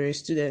 because you're a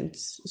student?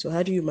 So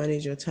how do you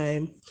manage your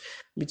time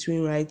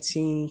between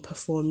writing,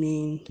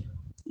 performing,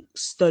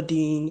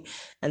 studying,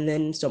 and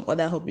then some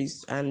other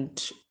hobbies?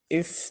 And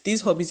if these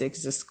hobbies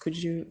exist, could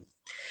you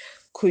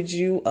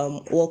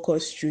walk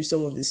us through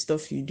some of the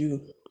stuff you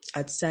do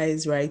at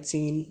size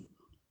writing,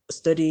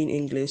 studying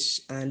English,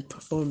 and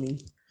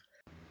performing?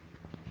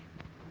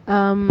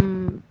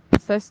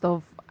 First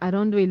off, I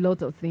don't do a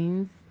lot of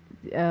things.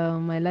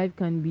 My life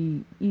can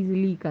be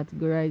easily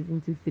categorized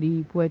into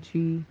three: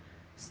 poetry,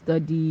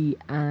 study,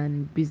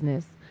 and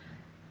business.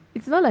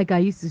 It's not like I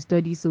used to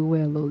study so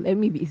well, though. Let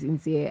me be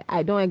sincere.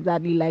 I don't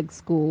exactly like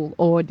school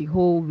or the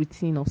whole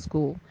routine of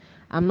school.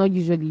 I'm not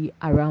usually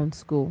around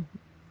school.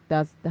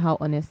 That's how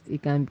honest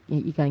it can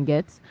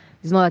get.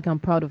 It's not like I'm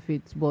proud of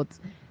it, but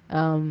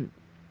um,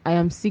 I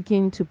am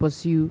seeking to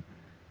pursue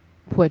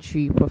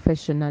poetry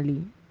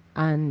professionally,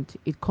 and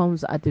it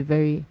comes at a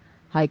very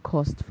high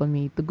cost for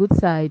me. The good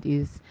side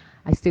is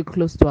I stay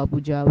close to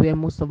Abuja, where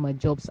most of my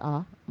jobs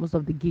are. Most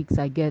of the gigs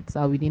I get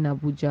are within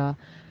Abuja,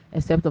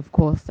 except of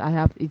course I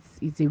have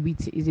it's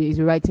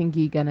a writing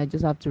gig, and I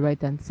just have to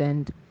write and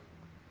send.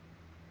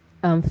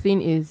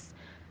 Thing is,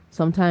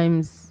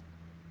 sometimes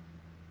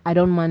I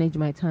don't manage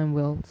my time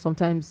well.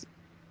 Sometimes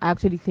I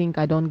actually think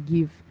I don't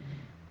give.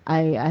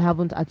 I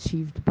haven't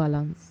achieved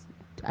balance.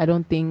 I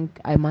don't think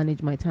I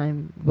manage my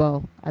time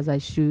well as I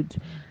should,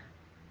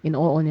 in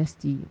all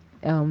honesty.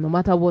 No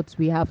matter what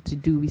we have to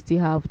do, we still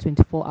have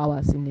 24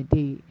 hours in a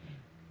day.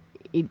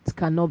 it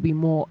cannot be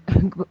more.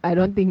 I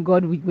don't think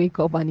God would wake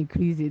up and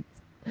increase it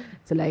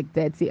to like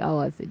 30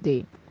 hours a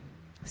day.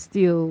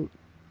 Still,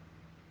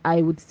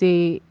 I would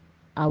say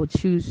I would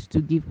choose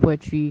to give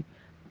poetry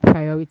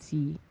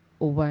priority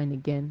over and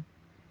again.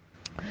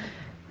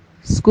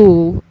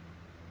 School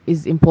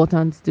is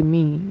important to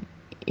me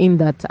in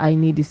that I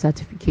need the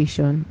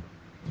certification.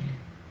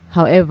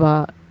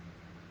 However,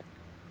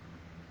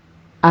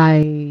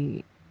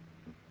 I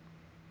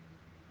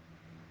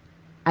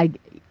I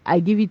I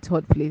give it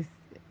third place.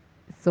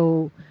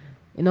 So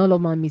in all of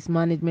my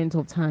mismanagement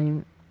of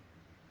time,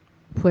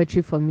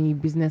 poetry for me,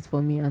 business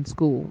for me, and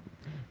school.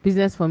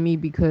 Business for me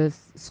because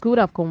school would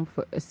have come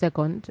for a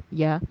second,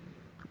 yeah,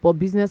 but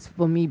business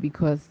for me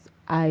because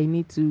I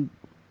need to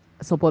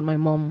support my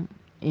mom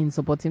in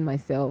supporting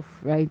myself,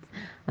 right?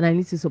 And I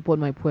need to support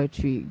my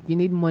poetry. You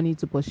need money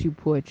to pursue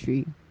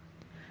poetry.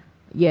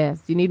 Yes,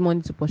 you need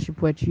money to pursue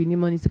poetry. You need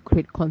money to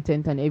create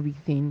content and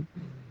everything.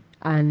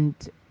 And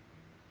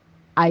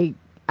I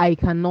I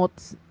cannot,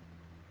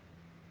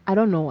 I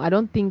don't know. I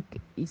don't think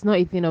it's not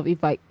a thing of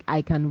if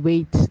I can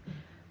wait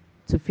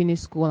to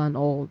finish school and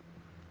all.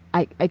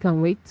 I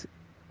can wait,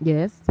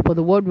 yes, but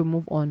the world will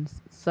move on,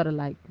 sort of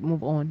like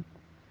move on.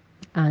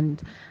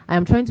 And I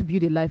am trying to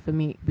build a life for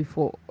me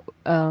before,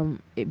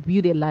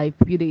 build a life,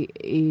 build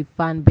a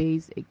fan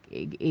base,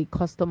 a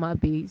customer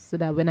base, so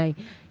that when I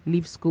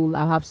leave school,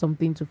 I'll have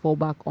something to fall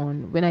back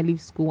on. When I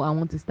leave school, I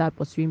want to start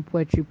pursuing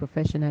poetry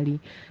professionally.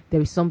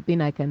 There is something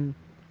I can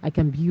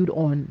build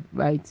on,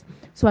 right?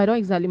 So I don't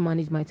exactly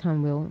manage my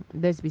time well.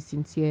 Let's be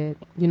sincere.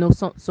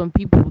 Some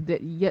people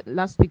that, yet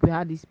last week we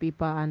had this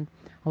paper, and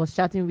I was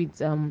chatting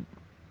with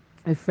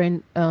a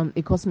friend,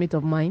 a classmate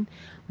of mine,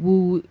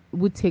 who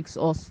takes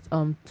us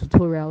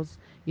tutorials.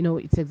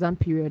 It's exam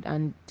period,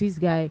 and this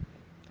guy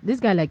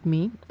like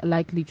me,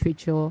 like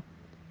literature.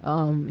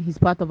 He's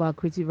part of our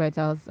Creative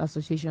Writers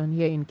Association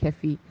here in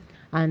Kefi,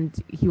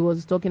 and he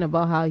was talking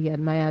about how he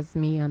admires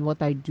me and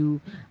what I do.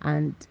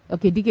 And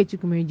okay, DK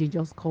Chukwumerije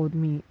just called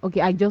me.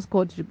 Okay, I just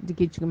called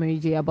DK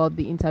Chukwumerije about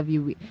the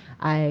interview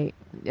I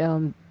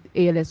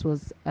ALS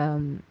was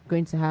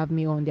going to have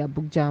me on their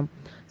book jam.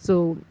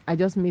 So I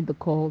just made the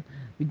call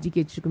with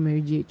DK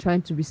Chukwumerije,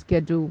 trying to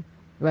reschedule.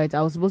 Right,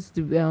 I was supposed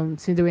to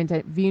since they were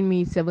interviewing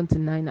me 7 to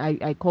 9.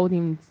 I called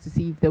him to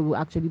see if they will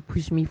actually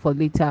push me for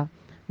later,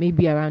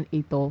 maybe around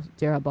 8 or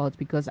thereabouts,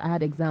 because I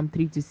had exam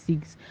 3 to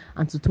 6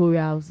 and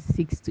tutorials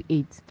 6 to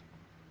 8.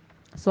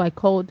 So I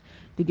called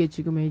the Gate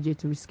Chukwumerije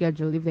to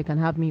reschedule if they can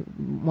have me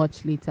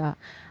much later.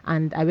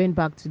 And I went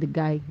back to the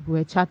guy. We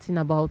were chatting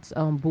about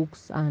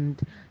books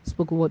and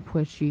spoken word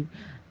poetry.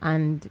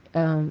 And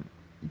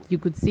you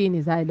could see in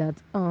his eye that,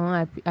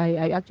 oh,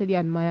 I actually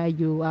admire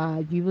you.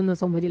 You even know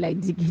somebody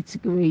like DK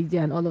Chukwumerije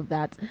and all of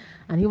that.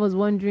 And he was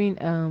wondering,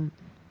 and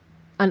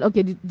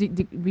okay,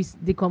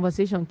 the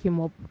conversation came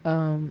up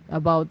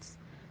about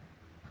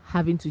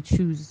having to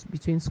choose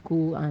between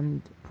school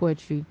and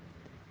poetry.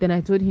 Then I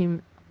told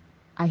him,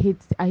 I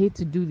hate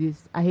to do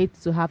this. I hate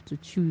to have to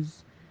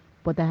choose,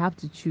 but I have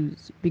to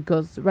choose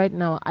because right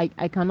now I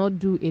cannot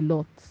do a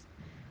lot.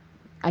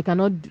 I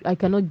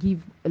cannot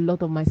give a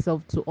lot of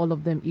myself to all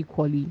of them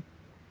equally.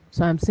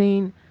 So I'm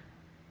saying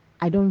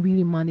I don't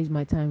really manage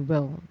my time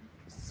well.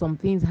 Some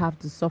things have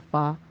to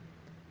suffer.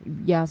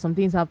 Yeah, some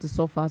things have to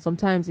suffer.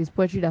 Sometimes it's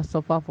poetry that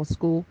suffer for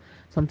school.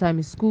 Sometimes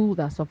it's school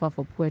that suffer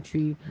for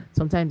poetry.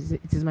 Sometimes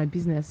it is my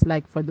business.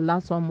 Like for the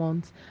last 1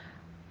 month,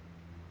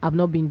 I've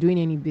not been doing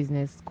any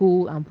business.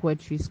 School and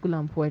poetry.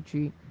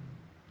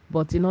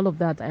 But in all of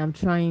that, I'm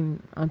trying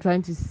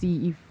to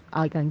see if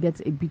I can get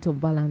a bit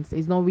of balance.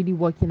 It's not really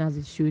working as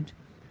it should,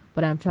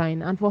 but I'm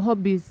trying. And for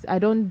hobbies, I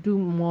don't do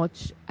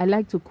much. I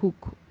like to cook,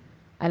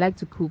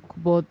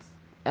 but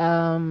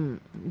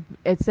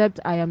except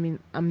I'm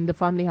in the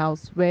family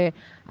house where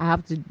I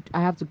have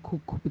to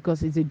cook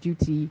because it's a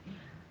duty.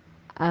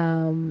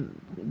 um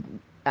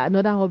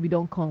Another hobby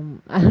don't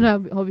come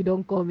another hobby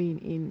don't come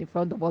in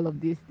front of all of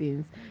these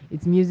things.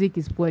 It's music,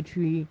 it's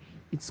poetry,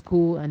 it's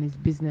school, and it's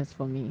business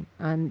for me,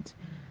 and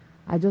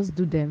I just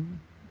do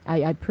them.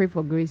 I pray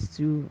for grace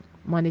to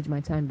manage my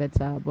time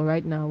better, but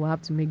right now we'll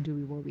have to make do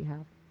with what we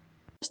have.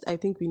 First, I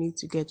think we need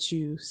to get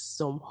you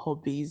some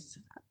hobbies,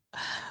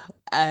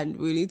 and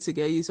we need to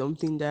get you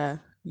something that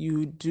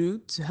you do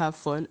to have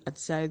fun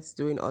aside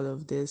doing all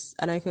of this.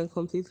 And I can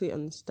completely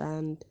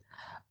understand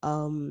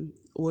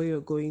what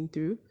you're going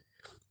through,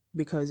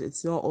 because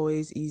it's not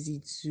always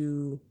easy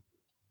to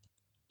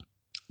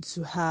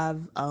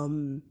have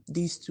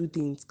these two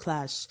things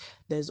clash.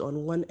 There's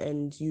on one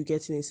end you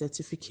getting a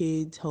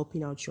certificate,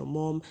 helping out your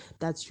mom,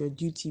 that's your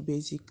duty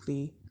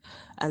basically,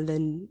 and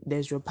then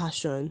there's your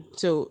passion.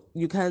 So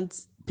you can't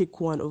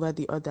pick one over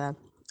the other,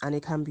 and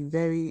it can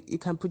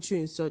put you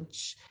in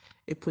such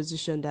a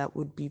position that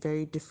would be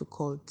very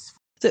difficult.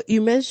 So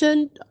you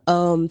mentioned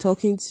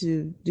talking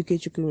to Duke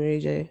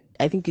Chukwumerije.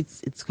 I think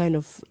it's kind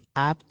of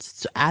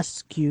apt to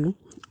ask you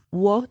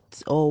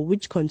what or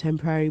which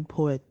contemporary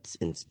poets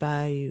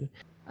inspire you.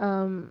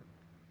 um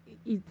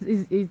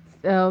is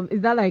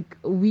that like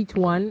which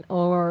one,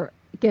 or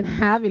can I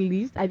have a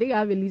list? I think I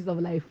have a list of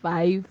like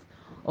five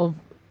of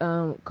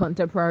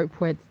contemporary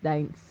poets that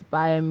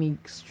inspire me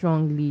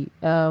strongly.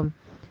 Okay,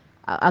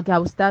 I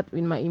will start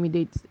with my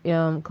immediate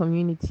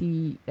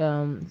community,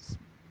 Abuja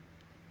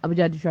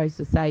Literary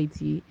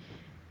Society.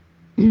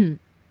 DK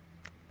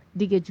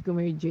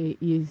Chukwumerije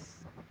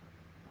is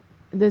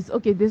there's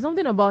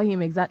something about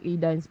him exactly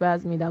that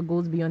inspires me that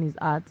goes beyond his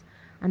art,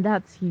 and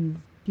that's his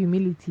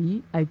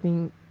humility. I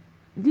think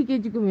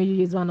DK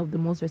Chukwumerije is one of the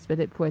most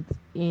respected poets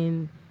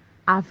in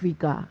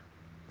Africa.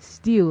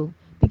 Still,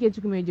 DK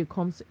Chukwumerije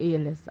comes to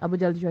ALS,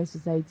 Abuja Literary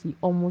Society,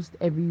 almost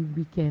every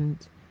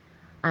weekend,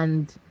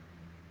 and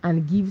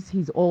gives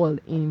his all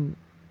in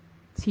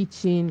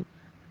teaching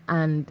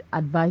and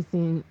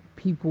advising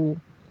people.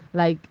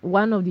 Like,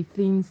 one of the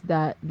things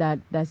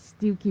that's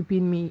still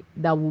keeping me,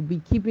 that will be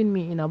keeping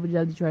me in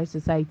Abuja Literary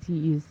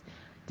Society, is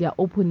their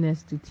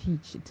openness to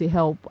teach, to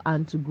help,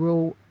 and to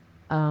grow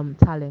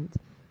talent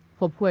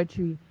for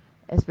poetry,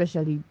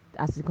 especially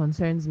as it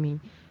concerns me.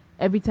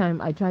 Every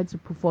time I try to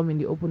perform in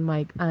the open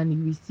mic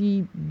and we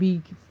see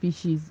big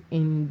fishes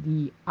in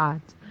the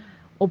art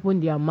open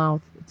their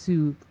mouth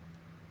to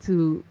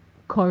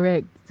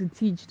correct, to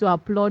teach, to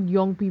applaud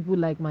young people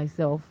like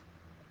myself,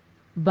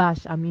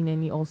 Bash, I mean,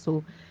 any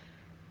also,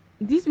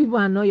 these people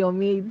are not your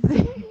mates.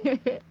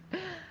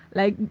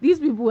 Like, these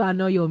people are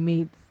not your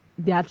mates.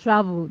 They are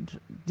traveled.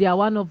 They are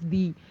one of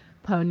the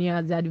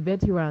pioneers. They are the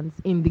veterans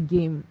in the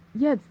game.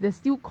 Yet they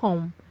still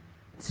come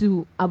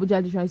to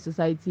Abuja Literary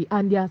Society,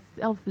 and they are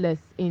selfless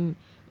in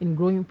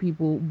growing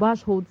people.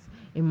 Bash holds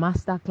a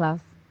master class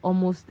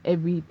almost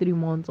every 3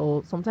 months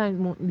or sometimes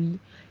monthly.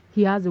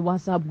 He has a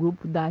WhatsApp group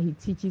that he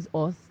teaches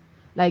us.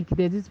 Like,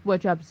 there's this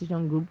poetry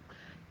appreciation group.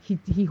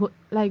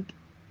 Like,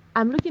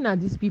 I'm looking at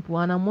these people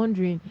and I'm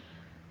wondering,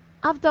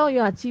 after all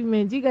your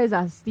achievements, you guys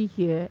are still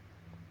here.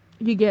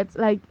 You get,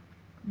 like,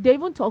 they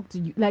even talk to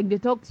you, like they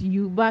talk to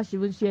you. Bash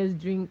even shares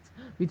drinks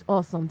with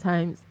us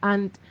sometimes,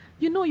 and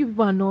you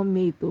people are not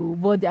made though,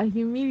 but their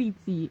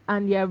humility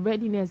and their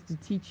readiness to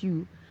teach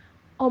you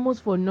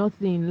almost for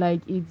nothing,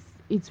 like,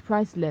 it's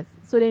priceless.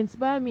 So they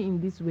inspire me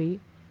in this way.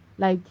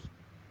 Like,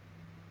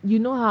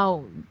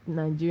 how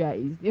Nigeria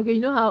is.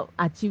 Okay, how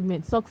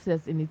achievement,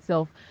 success in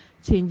itself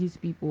changes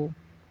people.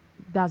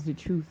 That's the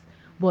truth.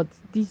 But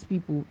these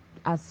people,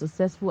 as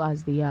successful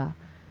as they are,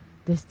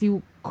 they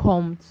still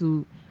come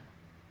to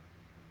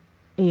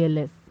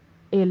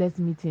ALS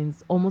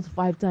meetings almost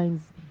 5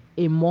 times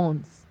a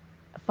month,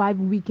 5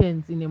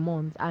 weekends in a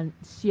month, and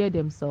share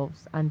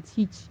themselves and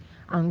teach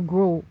and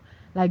grow.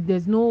 Like,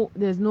 they're not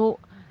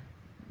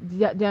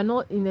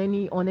in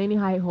any on any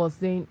high horse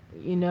saying,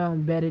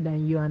 I'm better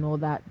than you and all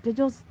that. They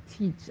just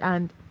teach,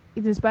 and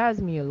it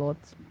inspires me a lot.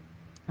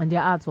 And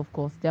their art, of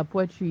course, their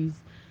poetry is,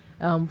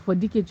 for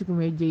DK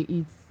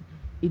Chukwumerije,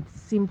 it's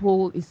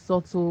simple, it's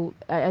subtle.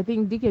 I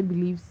think DK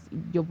believes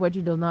your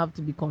poetry does not have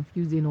to be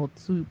confusing or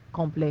too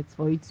complex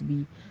for it to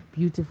be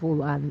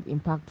beautiful and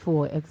impactful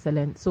or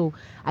excellent. So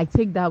I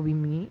take that with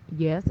me.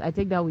 Yes, I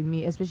take that with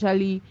me,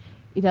 especially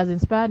it has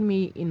inspired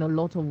me in a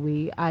lot of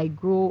way.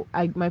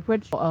 My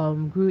poetry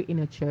grew in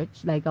a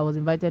church. Like, I was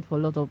invited for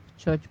a lot of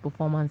church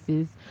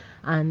performances,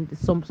 and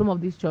some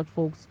of these church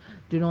folks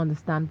do not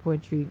understand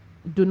poetry,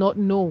 do not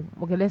know.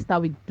 Okay, let's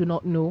start with do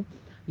not know.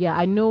 Yeah,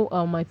 I know.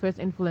 My first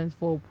influence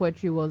for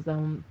poetry was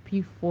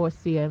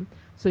P4CM.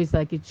 So it's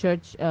like a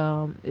church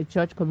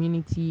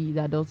community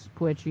that does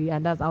poetry,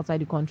 and that's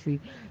outside the country.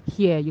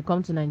 Here, you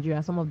come to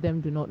Nigeria, some of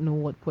them do not know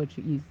what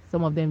poetry is.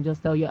 Some of them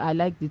just tell you, "I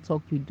like the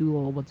talk you do,"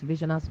 or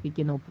motivational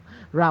speaking, or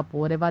rap,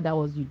 or whatever that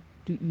was you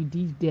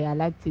did there. I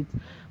liked it,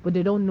 but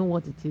they don't know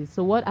what it is.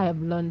 So what I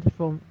have learned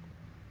from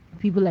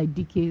people like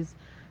DK's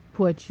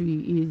poetry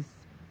is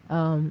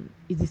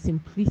the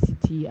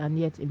simplicity and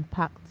yet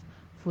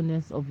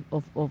impactfulness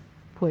of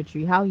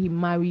poetry. How he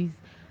marries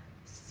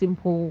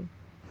simple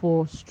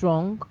for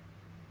strong.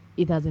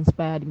 It has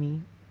inspired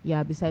me.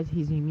 Yeah, besides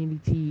his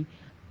humility,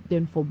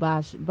 then for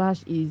Bash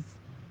is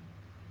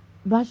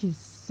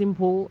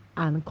simple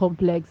and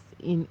complex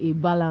in a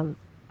balance.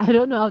 I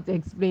don't know how to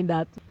explain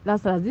that.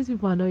 That's as these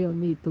people are not your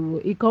mate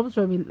too. It comes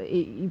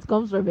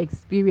from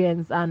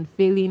experience and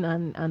failing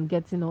and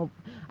getting up.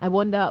 I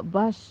wonder,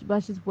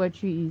 Bash's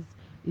poetry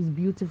is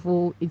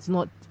beautiful. It's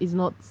not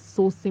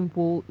so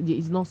simple.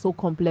 It's not so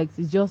complex.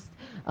 It's just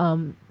a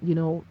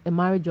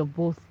marriage of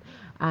both.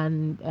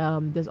 And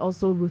there's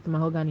also Ruth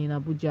Mahogany in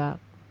Abuja.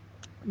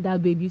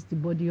 That baby used to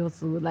body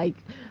also, like,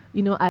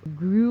 I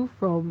grew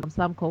from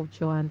slam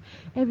culture, and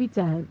every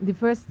time the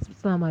first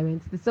slam I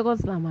went, the second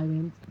slam I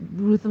went,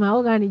 Ruth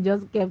Mahogany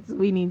just kept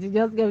winning. She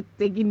just kept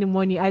taking the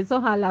money. I saw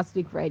her last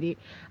week Friday,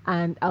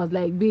 and I was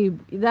like, babe,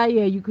 that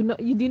year you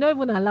did not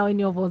even allow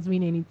any of us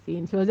win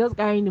anything. She was just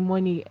carrying the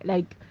money.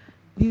 Like,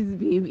 this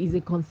babe is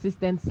a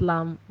consistent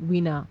slam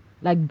winner,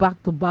 like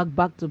back to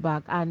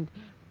back. And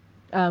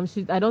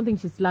I don't think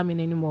she's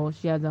slamming anymore.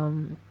 She has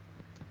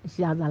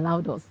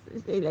allowed us.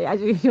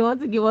 She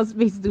wants to give us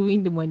space to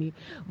win the money,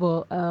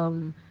 but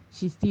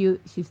she's still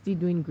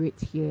doing great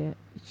here.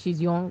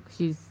 She's young.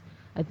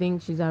 I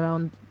think she's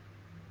around.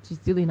 She's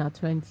still in her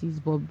 20s,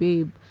 but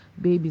babe,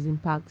 babe is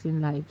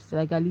impacting lives.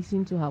 Like I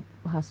listen to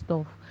her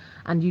stuff,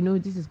 and you know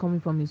this is coming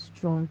from a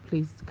strong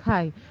place.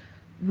 Kai,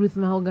 Ruth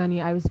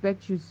Mahogany, I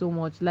respect you so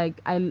much.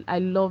 Like I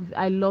love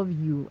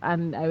you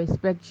and I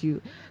respect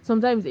you.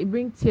 Sometimes it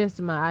brings tears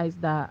to my eyes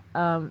that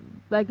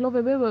like love,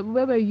 where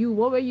were you?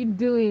 What were you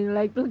doing?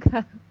 Like look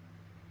at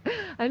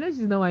I know she's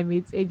not my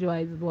mate age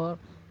wise, but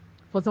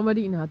for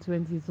somebody in her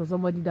 20s, for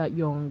somebody that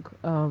young,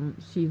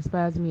 she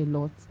inspires me a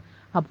lot.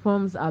 Her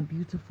poems are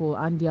beautiful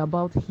and they're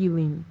about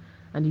healing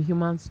and the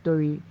human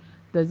story.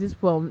 There's this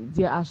poem,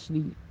 Dear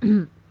Ashley.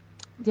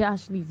 Dear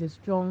Ashley is a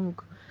strong,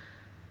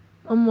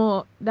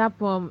 that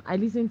poem, I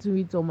listen to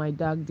it on my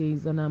dark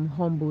days and I'm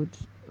humbled.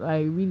 I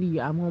really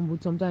am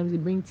humbled. Sometimes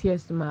it brings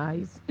tears to my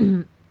eyes.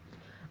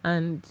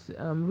 And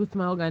Ruth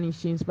Mahogany,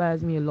 she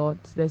inspires me a lot.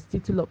 There's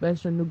Titi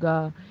Lopez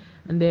Nuga,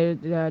 and there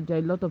are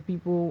a lot of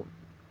people,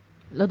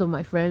 a lot of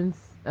my friends,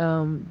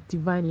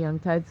 Divine Young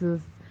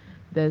Titles.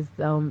 There's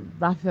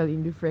Raphael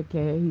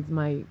Indufreke. He's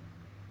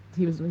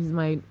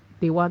my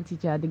day one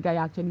teacher. The guy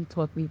actually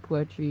taught me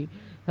poetry,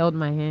 held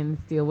my hand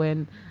still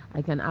when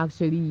I can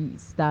actually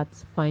start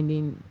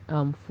finding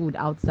food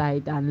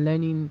outside and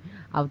learning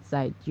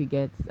outside. You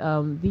get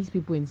these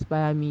people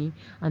inspire me,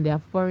 and they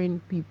are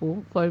foreign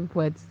people, foreign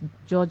poets.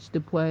 George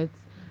the poet,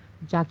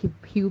 Jackie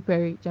Hill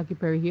Perry.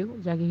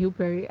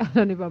 I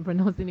don't know if I'm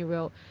pronouncing it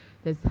well.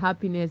 There's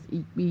happiness.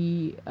 It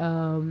be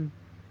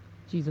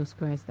Jesus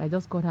Christ. I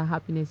just called her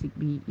happiness. It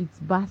be. It's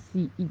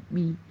Basi. It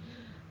be.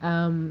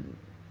 Um,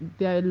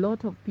 there are a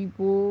lot of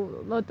people.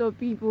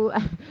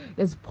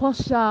 There's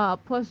Portia.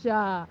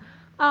 Portia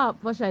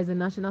is a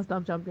national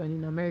stamp champion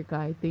in America.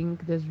 I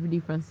think there's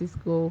Rudy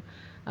Francisco.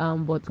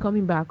 But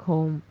coming back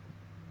home,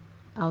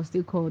 I'll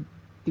still call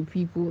the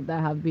people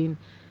that have been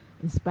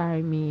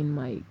inspiring me in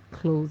my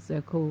close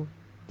circle.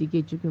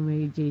 DK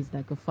Chukwumeri J is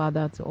like a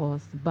father to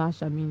us. Bash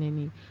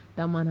Amineni,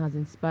 that man has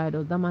inspired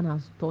us. That man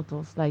has taught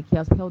us. Like he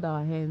has held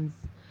our hands,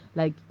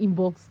 like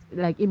inbox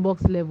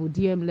level,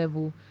 DM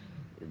level.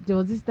 There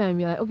was this time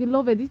you're like, okay,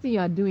 love it. This thing you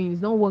are doing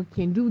is not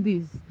working. Do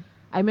this.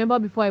 I remember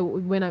before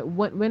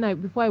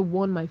before I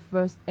won my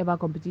first ever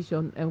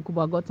competition,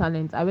 Kuba Got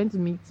Talent, I went to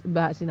meet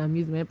Bash in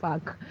amusement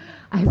park.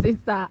 I said,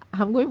 "Sir,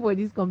 I'm going for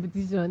this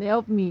competition.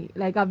 Help me!"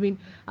 Like I've been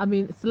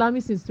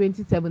slamming since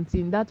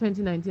 2017. That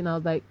 2019, I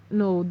was like,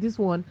 "No, this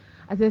one."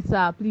 I said,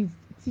 "Sir, please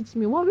teach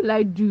me. What will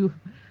I do?"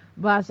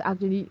 Bash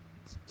actually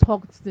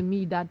talked to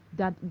me that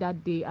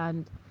day,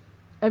 and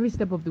every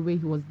step of the way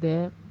he was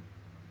there.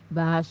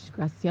 Bash,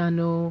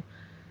 Graciano,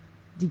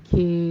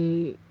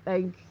 DK,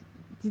 like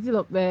Titi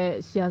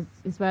Lope, she has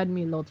inspired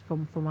me a lot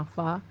from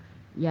afar.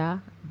 Yeah,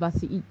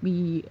 Basi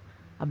Ikbi,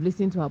 I've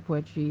listened to her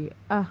poetry.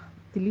 The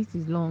list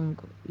is long.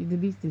 The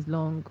list is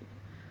long.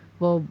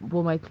 But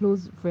my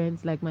close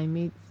friends, like my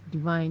mates,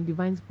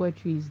 Divine's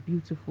poetry is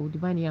beautiful.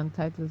 Divine Young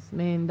Titles,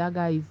 man, that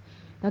guy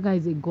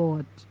is a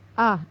god.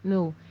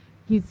 No,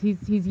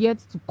 he's yet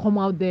to come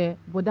out there,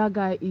 but that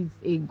guy is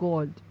a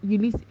god.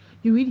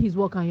 You read his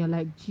work and you're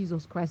like,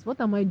 Jesus Christ, what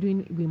am I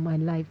doing with my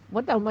life?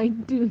 What am I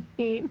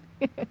doing?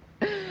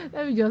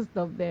 Let me just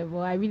stop there. But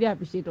I really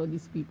appreciate all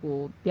these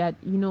people that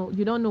you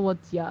don't know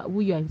who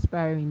you're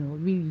inspiring, or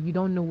really you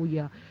don't know who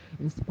you're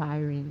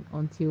inspiring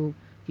until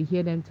you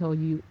hear them tell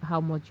you how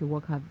much your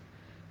work have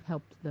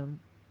helped them.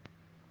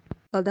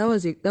 Well, that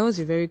was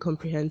a very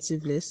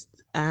comprehensive list,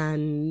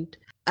 and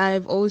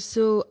I've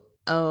also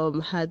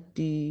had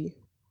the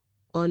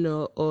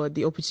honor or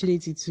the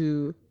opportunity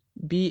to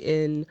be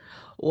in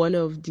one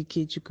of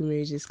DK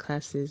Chukwumeri's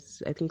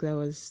classes. I think that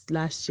was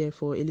last year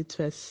for Elite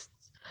Fest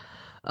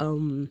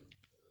um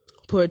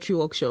poetry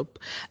workshop,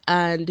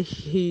 and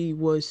he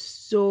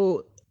was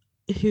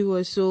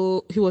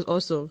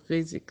awesome.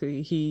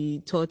 Basically,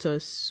 he taught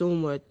us so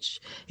much.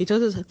 He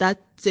taught us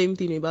that same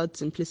thing about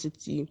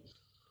simplicity,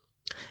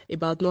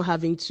 about not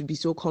having to be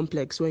so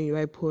complex when you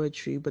write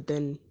poetry, but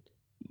then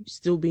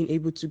still being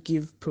able to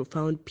give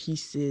profound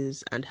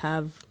pieces and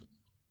have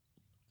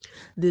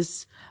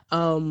this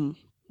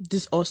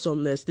this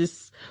awesomeness,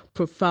 this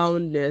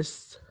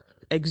profoundness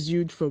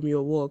exude from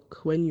your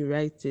work when you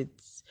write it,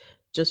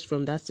 just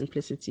from that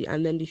simplicity.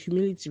 And then the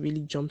humility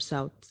really jumps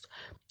out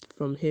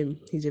from him.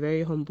 He's a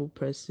very humble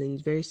person,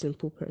 very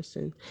simple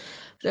person.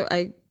 So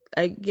I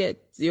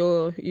get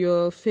your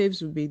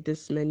faves would be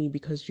this many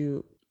because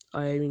you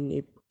are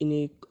in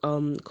a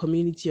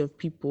community of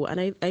people, and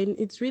I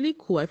it's really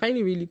cool. I find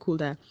it really cool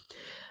that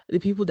the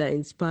people that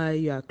inspire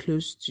you are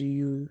close to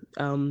you.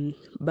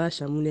 Bash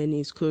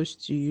Amuneni is close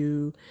to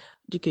you.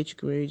 DK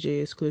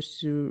Chukwumerije is close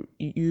to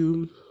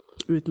you.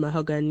 Ruth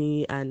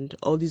Mahogany and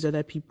all these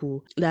other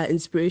people that are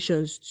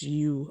inspirations to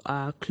you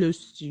are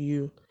close to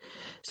you.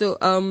 So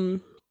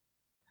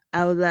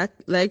I would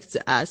like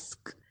to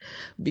ask,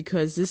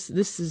 because this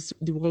is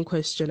the one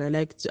question I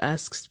like to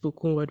ask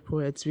spoken word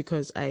poets,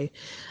 because I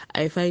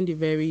find it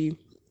very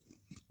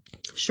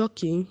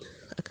shocking.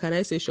 Can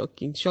I say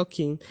shocking?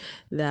 Shocking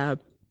that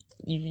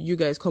you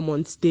guys come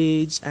on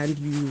stage and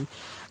you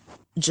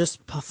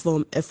just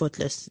perform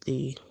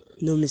effortlessly,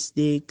 no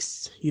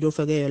mistakes, you don't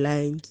forget your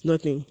lines,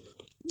 nothing.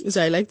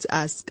 So I like to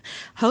ask,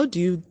 how do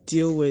you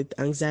deal with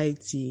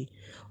anxiety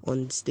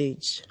on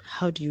stage?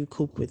 How do you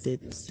cope with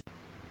it?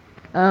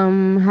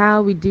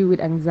 How we deal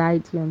with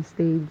anxiety on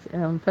stage.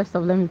 First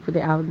off, let me put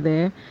it out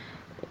there.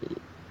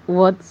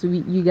 What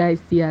you guys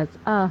see as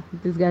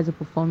these guys are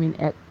performing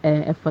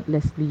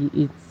effortlessly.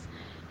 It's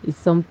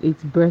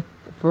birthed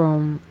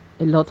from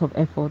a lot of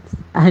effort.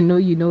 I know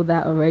you know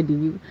that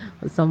already.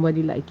 But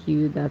somebody like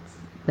you,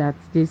 that's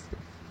this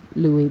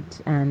fluid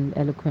and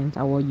eloquent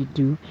at what you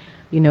do.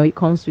 It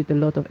comes with a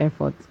lot of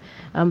effort.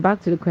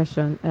 Back to the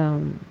question.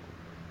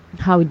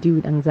 How we deal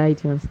with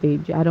anxiety on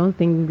stage. I don't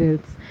think that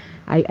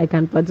I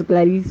can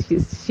particularly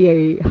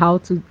share how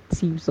to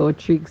tips or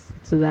tricks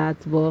to that,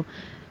 but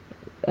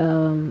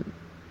um,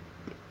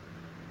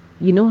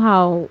 you know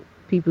how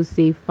people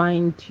say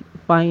find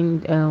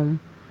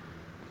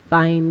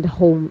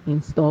home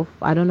in stuff.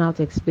 I don't know how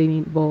to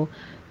explain it, but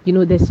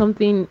there's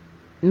something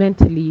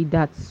mentally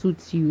that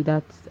suits you,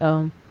 that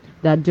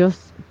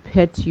just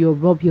pets you,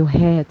 rub your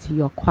hair till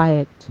you're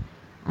quiet.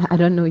 I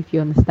don't know if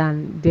you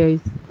understand.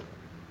 There's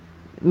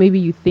maybe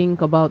you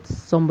think about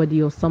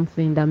somebody or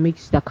something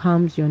that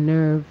calms your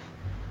nerve,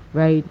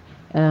 right?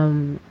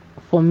 um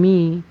for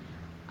me,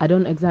 I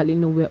don't exactly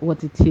know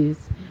what it is,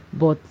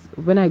 but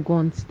when I go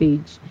on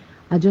stage,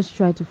 I just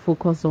try to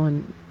focus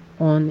on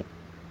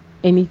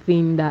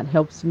anything that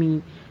helps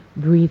me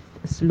breathe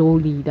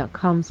slowly, that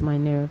calms my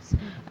nerves.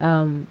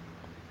 On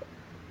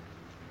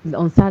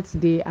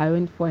Saturday, I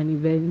went for an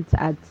event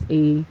at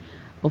a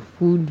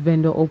food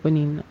vendor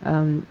opening,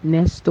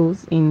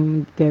 Nestos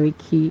in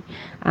Gariki,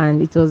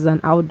 and it was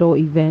an outdoor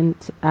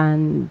event,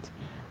 and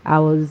I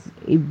was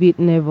a bit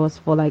nervous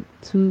for like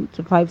 2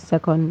 to 5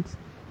 seconds.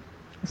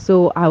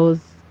 So I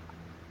was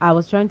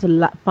trying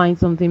to find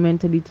something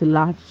mentally to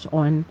latch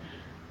on.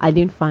 I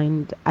didn't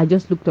find. I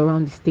just looked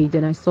around the stage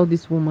and I saw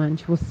this woman.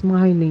 She was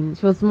smiling.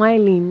 She was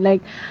smiling.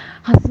 Like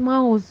her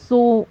smile was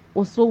so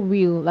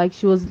real. Like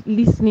she was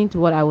listening to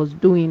what I was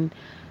doing,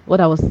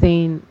 what I was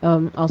saying. I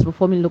was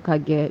performing local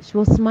girl. She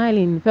was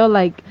smiling. Felt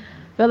like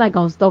I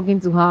was talking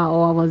to her,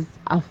 or I was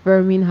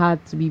affirming her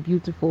to be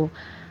beautiful.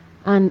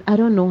 And I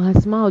don't know, her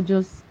smile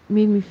just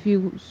made me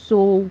feel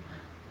so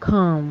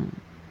calm.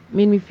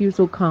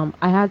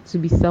 I had to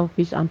be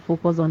selfish and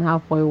focus on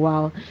her for a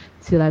while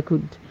till I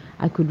could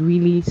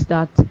really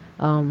start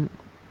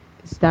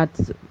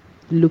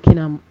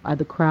looking at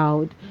the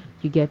crowd.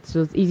 You get,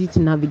 so it's easy to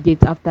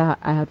navigate after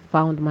I had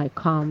found my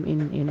calm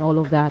in all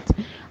of that.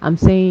 I'm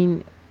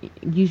saying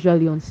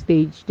usually on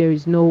stage there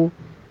is no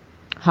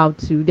how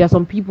to. There are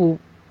some people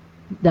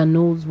that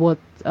know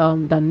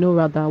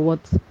rather what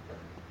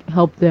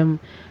help them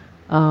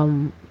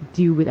um,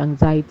 deal with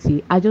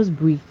anxiety. I just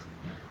breathe.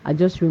 I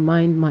just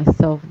remind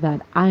myself that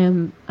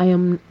I'm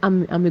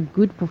a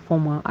good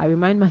performer. I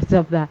remind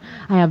myself that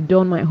I have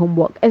done my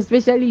homework,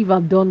 especially if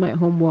I've done my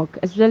homework,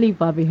 especially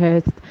if I've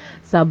rehearsed.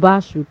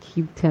 Sabash will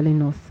keep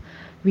telling us,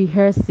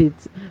 rehearse it,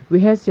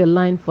 rehearse your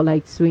line for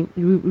like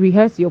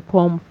rehearse your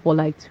poem for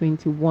like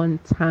 21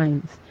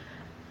 times.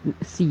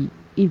 See,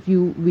 if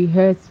you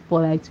rehearse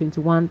for like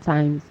 21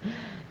 times,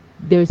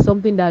 there's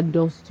something that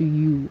does to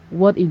you.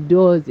 What it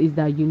does is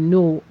that you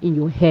know in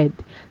your head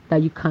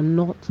that you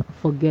cannot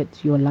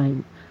forget your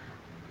line.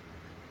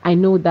 I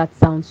know that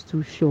sounds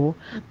too sure,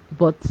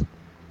 but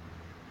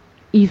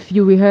if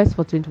you rehearse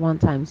for 21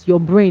 times, your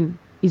brain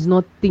is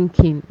not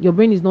thinking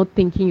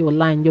your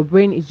line. Your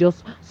brain is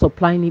just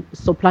supplying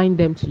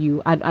them to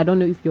you. I don't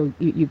know if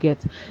you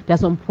get. There's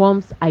some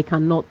prompts I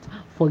cannot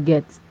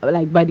forget,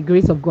 like by the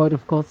grace of God,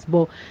 of course,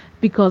 but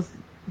because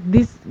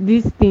these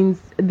things,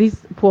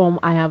 this poem,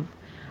 I've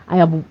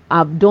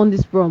done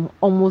this poem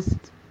almost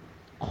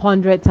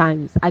 100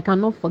 times. I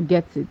cannot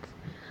forget it.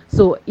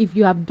 So if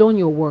you have done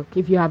your work,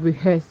 if you have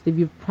rehearsed, if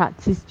you've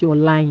practiced your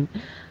line,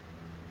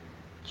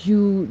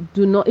 you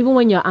do not, even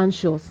when you're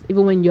anxious,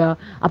 even when you're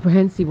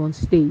apprehensive on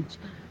stage,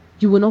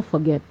 you will not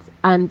forget.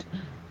 And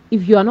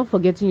if you are not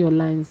forgetting your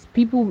lines,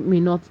 people may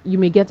not, you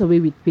may get away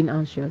with being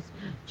anxious.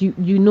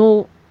 You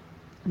know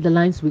the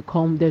lines will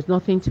come, there's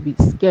nothing to be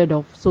scared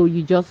of, so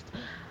you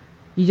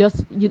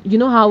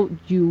know how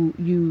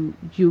you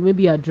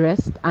maybe are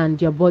dressed and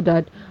you're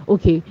bothered.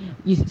 Okay,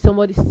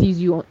 somebody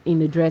sees you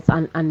in a dress,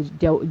 and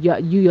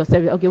you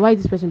yourself, okay, why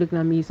is this person looking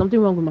at me?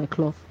 Something wrong with my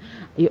clothes,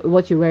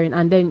 what you're wearing.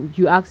 And then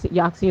you're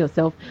asking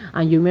yourself,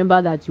 and you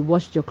remember that you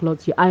washed your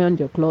clothes, you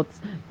ironed your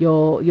clothes,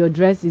 your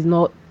dress is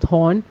not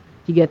torn.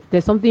 You get,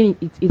 there's something,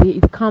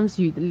 it calms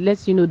you, it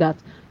lets you know that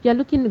you're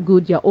looking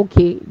good, you're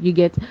okay.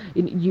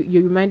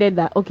 You're reminded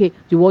that, okay,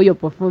 you wore your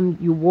perfume,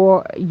 you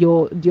wore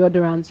your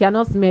deodorant, you're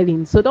not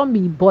smelling, so don't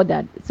be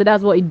bothered. So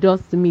that's what it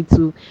does to me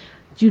too.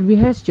 You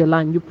rehearsed your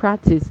line, you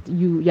practiced,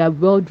 you're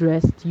well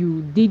dressed,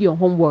 you did your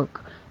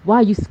homework. Why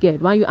are you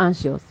scared? Why are you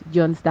anxious? Do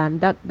you understand?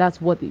 That's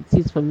what it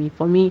is for me.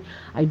 For me,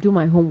 I do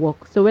my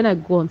homework. So when I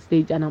go on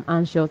stage and I'm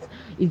anxious,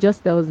 it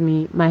just tells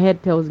me, my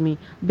head tells me,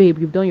 babe,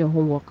 you've done your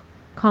homework.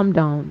 Calm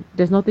down.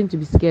 There's nothing to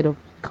be scared of.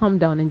 Calm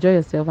down, enjoy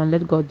yourself, and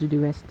let God do the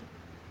rest.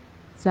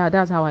 So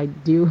that's how I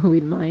deal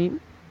with mine.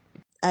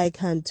 I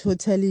can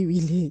totally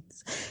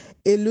relate.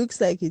 It looks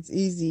like it's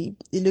easy.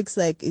 It looks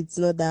like it's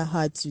not that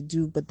hard to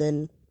do, but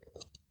then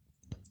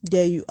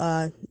there you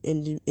are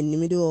in the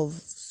middle of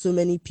so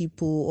many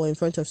people or in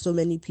front of so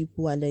many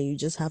people, and then you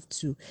just have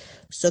to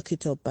suck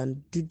it up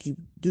and do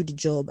the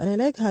job. And I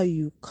like how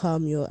you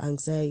calm your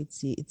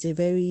anxiety. It's a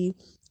very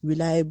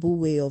reliable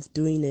way of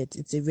doing it.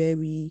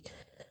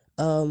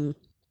 Um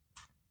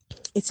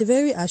it's a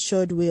very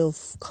assured way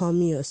of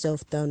calming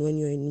yourself down when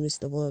you're in the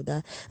midst of all of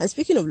that. And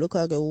speaking of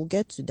local girl, we'll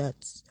get to that.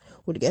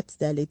 We'll get to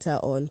that later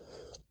on.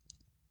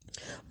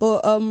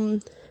 But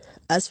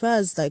as far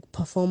as like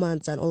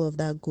performance and all of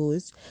that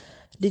goes,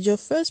 did your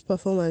first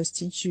performance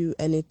teach you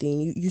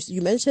anything?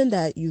 You mentioned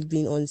that you've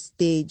been on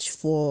stage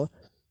for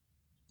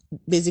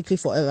basically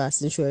forever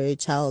since you were a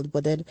child,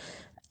 but then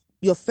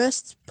your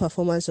first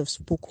performance of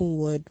spoken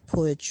word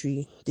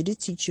poetry, did it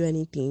teach you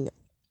anything?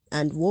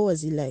 And what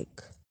was it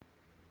like?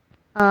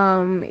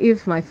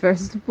 If my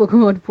first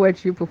spoken word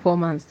poetry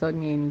performance taught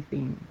me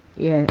anything,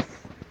 yes,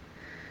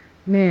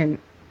 man.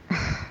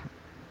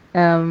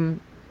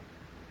 Um,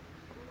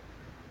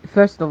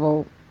 First of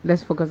all,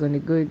 let's focus on the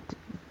good.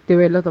 There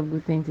were a lot of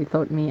good things it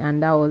taught me,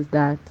 and that was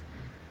that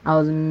I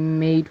was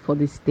made for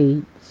the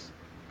stage.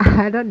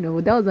 I don't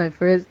know. That was my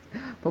first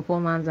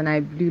performance, and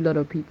I blew a lot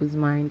of people's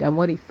mind. And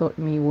what it taught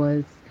me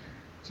was,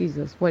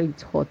 Jesus, what it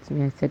taught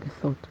me, I said I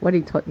thought. What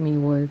it taught me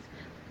was,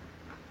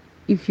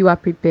 if you are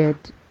prepared,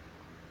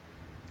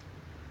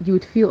 you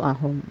would feel at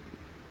home,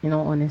 in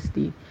all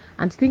honesty.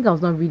 And to think I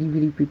was not really,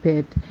 really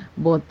prepared,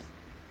 but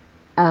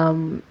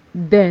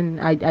then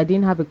I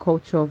didn't have a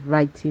culture of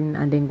writing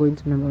and then going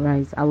to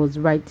memorize. I was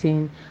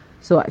writing,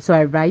 so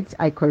I write,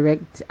 I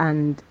correct,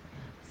 and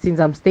since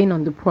I'm staying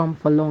on the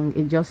prompt for long,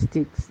 it just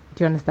sticks.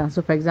 Do you understand?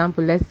 So for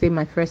example, let's say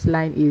my first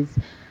line is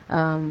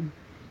um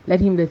let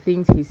him the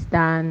things he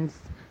stands,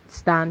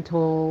 stand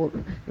tall,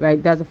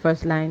 right? That's the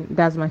first line.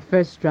 That's my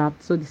first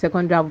draft. So the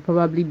second draft will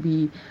probably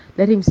be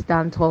let him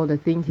stand tall, the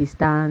thing he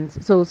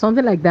stands. So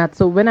something like that.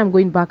 So when I'm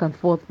going back and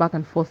forth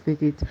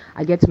with it,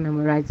 I get to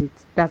memorize it.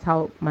 That's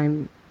how my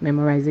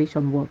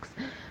memorization works.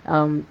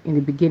 In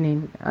the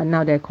beginning, and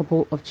now there are a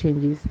couple of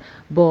changes,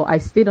 but I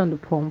stayed on the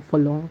prompt for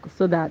long,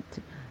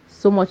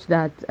 so much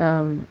that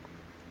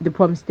the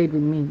prompt stayed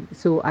with me.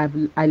 So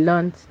I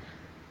learned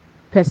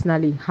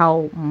personally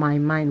how my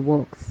mind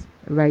works,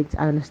 right?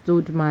 I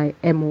understood my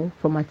MO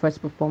from my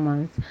first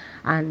performance,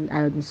 and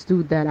I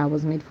understood that I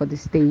was made for the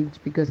stage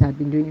because I'd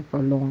been doing it for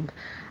long,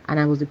 and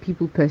I was a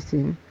people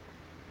person.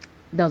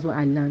 That's what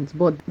I learned.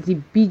 But the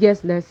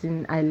biggest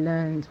lesson I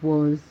learned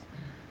was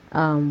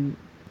um,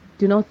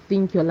 do not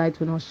think your light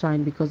will not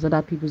shine because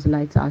other people's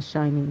lights are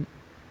shining.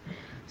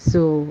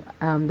 So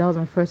that was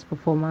my first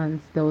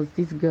performance. There was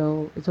this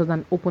girl. It was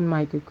an open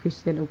mic, a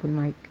Christian open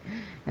mic.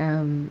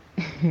 Um,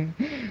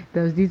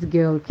 there was this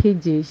girl,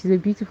 KJ. She's a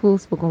beautiful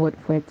spoken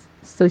word poet.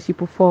 So she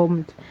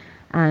performed,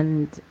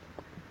 and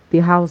the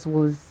house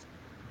was.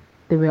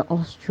 They were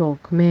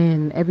awestruck.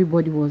 Man,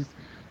 everybody was,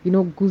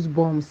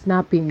 goosebumps,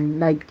 snapping.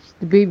 Like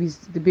the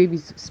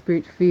baby's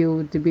spirit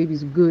filled. The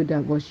baby's good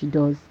at what she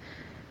does.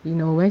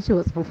 When she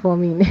was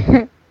performing.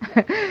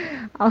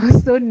 I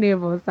was so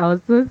nervous. I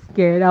was so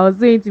scared. I was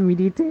so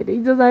intimidated.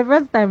 It was my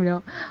first time,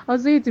 I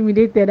was so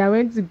intimidated. I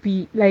went to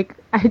pee. Like,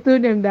 I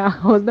told them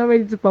that I was not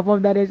ready to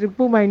perform, that I should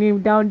put my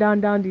name down,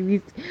 down, down the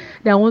list.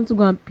 That I want to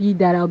go and pee,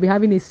 that I'll be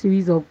having a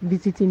series of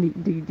visiting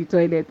the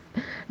toilet.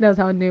 That's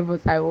how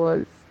nervous I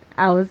was.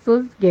 I was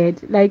so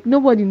scared. Like,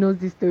 nobody knows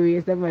this story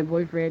except my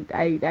boyfriend.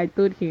 I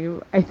told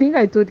him. I think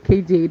I told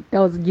KJ. That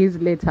was years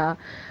later.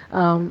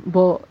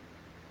 But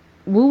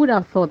who would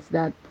have thought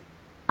that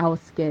I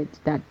was scared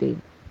that day?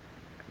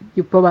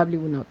 You probably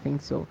would not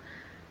think so.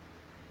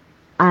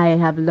 I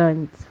have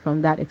learned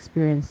from that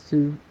experience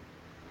to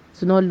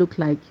not look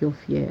like your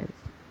fears.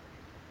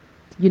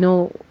 You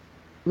know,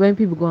 when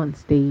people go on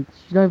stage,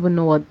 you don't even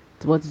know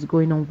what is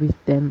going on with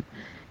them.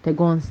 They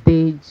go on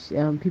stage,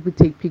 people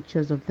take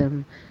pictures of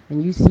them,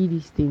 and you see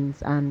these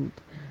things, and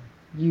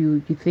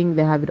you think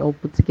they have it all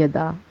put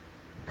together.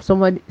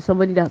 Somebody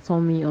that saw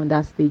me on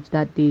that stage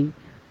that day,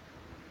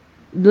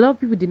 a lot of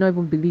people did not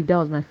even believe that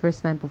was my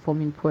first time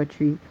performing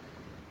poetry,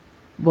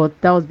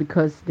 but that was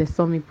because they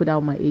saw me put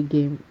out my A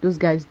game. Those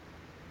guys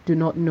do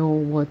not know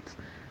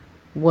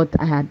what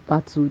I had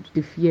battled,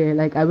 the fear.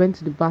 Like, I went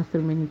to the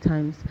bathroom many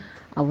times.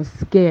 I was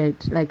scared.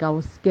 Like, I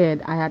was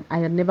scared. I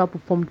had never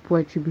performed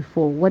poetry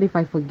before. What if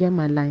I forget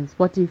my lines?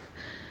 What if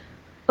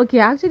Okay,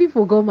 I actually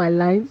forgot my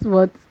lines,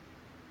 but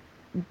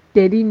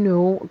they didn't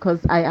know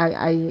because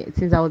I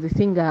since I was a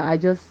singer, I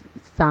just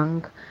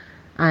sang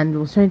and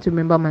was trying to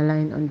remember my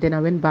line, and then I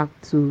went back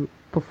to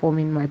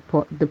performing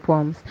the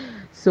poems.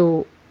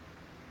 So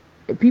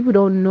people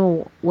don't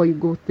know what you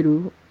go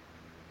through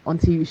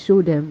until you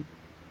show them.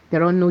 They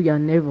don't know you're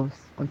nervous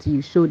until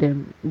you show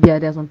them.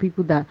 There's some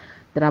people that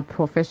are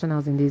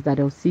professionals in this, that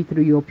they'll see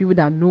through you, or people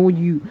that know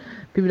you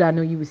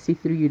will see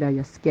through you that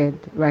you're scared,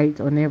 right,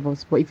 or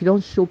nervous. But if you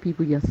don't show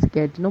people you're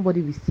scared,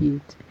 nobody will see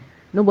it.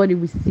 Nobody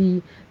will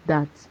see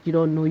that you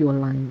don't know your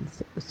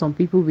lines. Some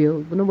people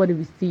will, but nobody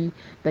will see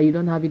that you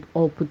don't have it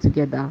all put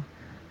together.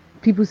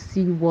 People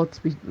see what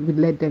we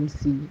let them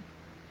see.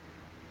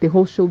 the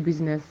whole show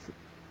business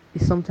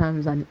is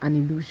sometimes an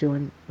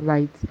illusion,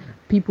 right?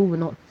 People will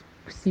not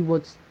see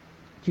what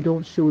you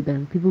don't show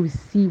them. People will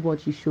see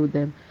what you show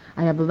them.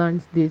 I have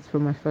learned this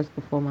from my first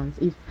performance.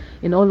 If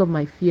in all of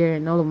my fear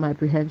and all of my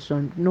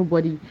apprehension,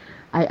 nobody,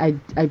 I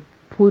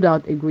pulled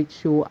out a great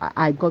show.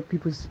 I got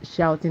people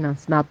shouting and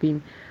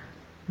snapping.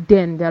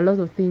 Then there are a lot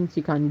of things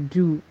you can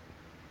do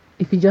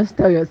if you just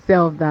tell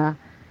yourself that,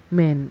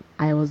 man,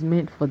 I was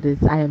meant for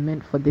this. I am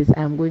meant for this.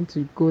 I am going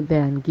to go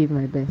there and give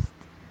my best.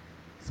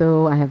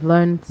 So I have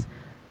learned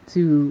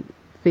to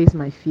face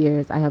my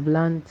fears. I have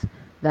learned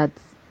that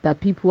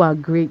people are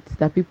great,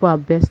 that people are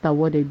best at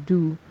what they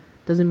do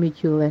doesn't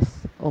make you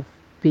less of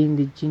being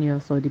the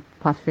genius or the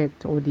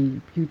perfect or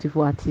the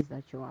beautiful artist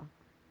that you are.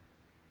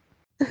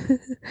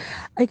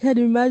 I can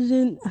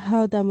imagine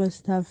how that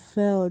must have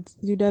felt.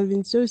 You'd have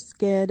been so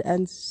scared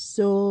and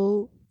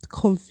so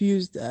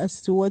confused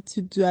as to what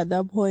to do at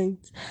that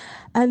point.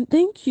 And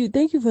thank you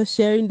for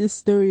sharing this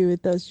story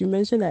with us. You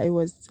mentioned that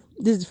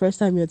this is the first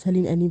time you're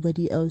telling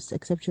anybody else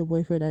except your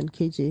boyfriend and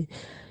KJ.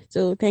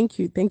 So thank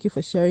you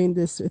for sharing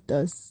this with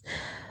us.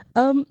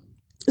 Um,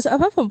 so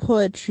apart from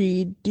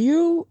poetry, do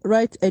you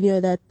write any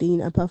other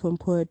thing apart from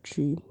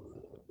poetry?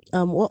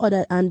 What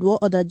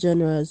other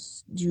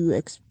genres do you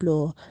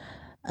explore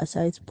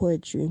aside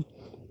poetry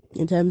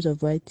in terms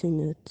of writing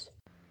it?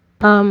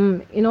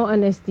 In all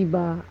honesty,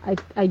 but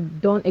I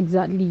don't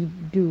exactly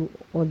do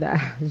other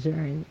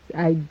genres.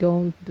 I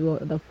don't do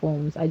other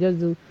forms. I just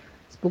do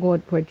spoken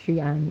word poetry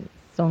and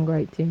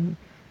songwriting.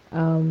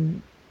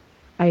 Um,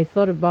 I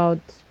thought about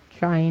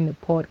trying a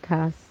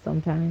podcast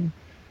sometime,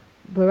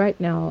 but right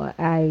now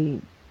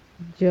I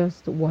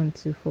just want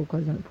to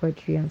focus on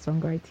poetry and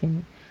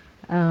songwriting.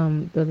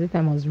 There was a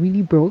time I was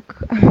really broke,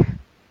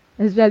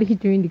 especially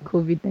during the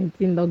COVID-19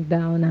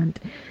 lockdown and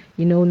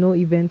no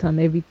event and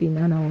everything.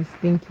 And I was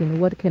thinking,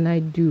 what can I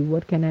do?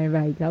 What can I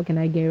write? How can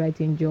I get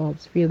writing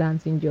jobs,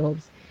 freelancing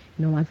jobs?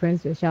 My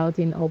friends were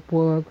shouting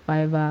Upwork,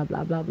 Fiverr,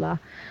 blah blah blah.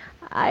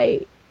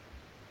 I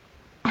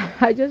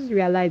I just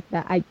realized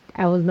that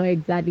I was not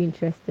exactly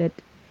interested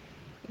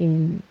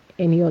in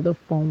any other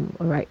form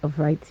of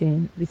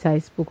writing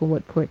besides spoken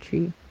word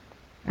poetry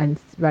and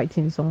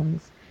writing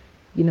songs.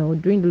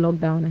 During the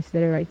lockdown, I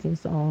started writing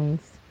songs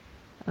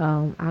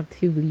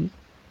actively.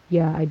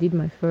 Yeah, I did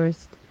my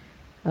first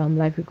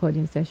live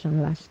recording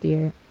session last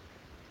year,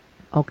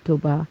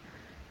 October.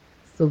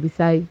 So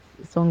besides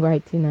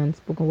songwriting and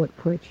spoken word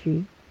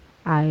poetry,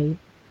 I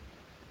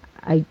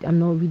I am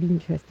not really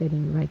interested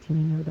in writing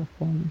in other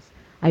forms.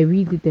 I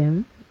read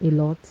them a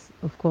lot,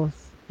 of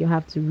course. You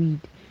have to read,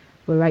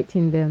 but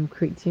writing them,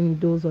 creating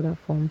those other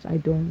forms, I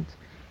don't.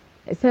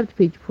 Except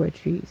page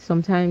poetry.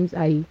 Sometimes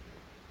I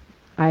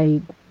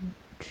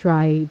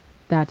try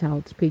that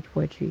out, page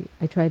poetry.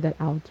 I try that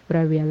out, but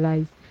I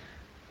realized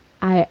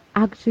I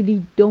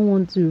actually don't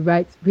want to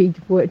write page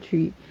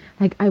poetry.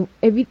 Like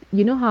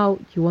you know how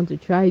you want to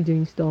try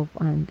doing stuff,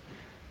 and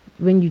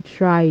when you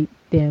try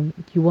them,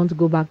 you want to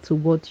go back to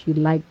what you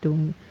like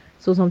doing.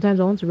 So sometimes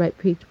I want to write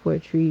page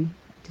poetry.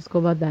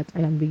 Discover that I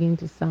am beginning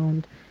to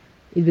sound.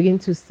 It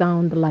begins to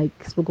sound like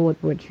spoken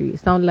word poetry. It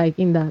sound like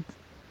in that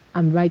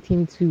I'm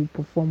writing to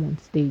perform on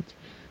stage.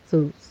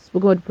 So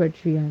spoken word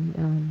poetry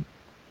and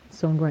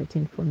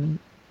songwriting for me.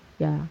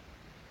 Yeah,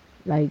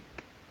 like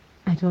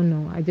I don't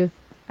know.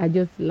 I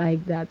just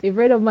like that. A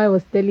friend of mine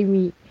was telling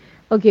me,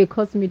 okay, a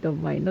classmate of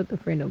mine, not a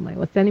friend of mine,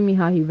 was telling me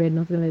how he read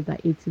nothing less than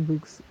 80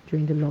 books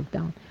during the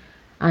lockdown.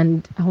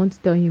 And I want to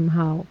tell him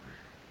how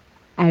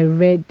I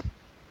read,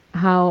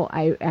 how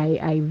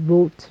I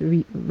wrote,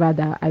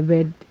 rather, I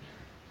read,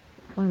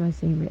 why am I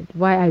saying read?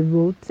 Why I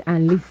wrote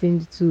and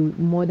listened to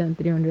more than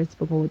 300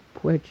 spoken word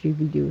poetry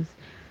videos.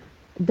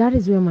 That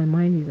is where my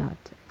mind is at,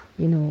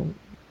 you know,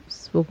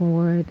 spoken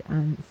word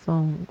and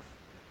songs.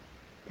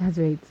 That's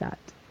where it's at.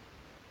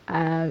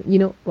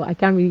 But I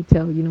can't really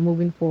tell,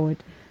 moving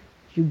forward,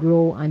 you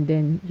grow and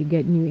then you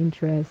get new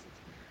interests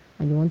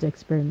and you want to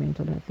experiment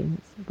other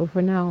things. But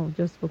for now,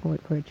 just spoken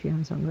word poetry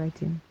and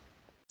songwriting.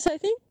 So I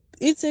think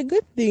it's a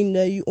good thing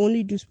that you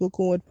only do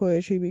spoken word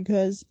poetry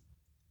because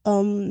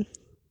um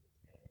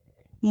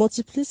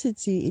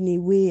multiplicity in a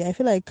way, I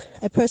feel like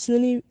I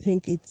personally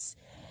think it's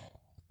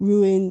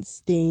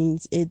ruins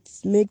things. It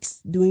makes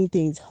doing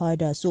things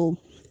harder. So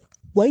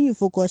when you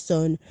focus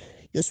on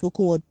your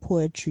spoken word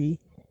poetry,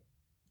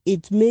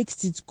 it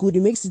makes it good.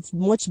 It makes it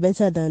much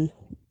better than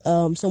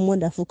someone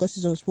that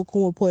focuses on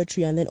spoken word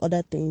poetry and then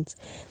other things.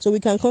 So we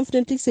can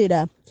confidently say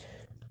that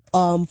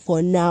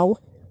for now,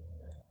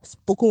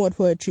 spoken word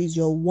poetry is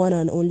your one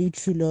and only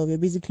true love. You're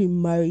basically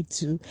married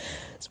to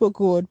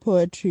spoken word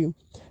poetry.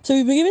 So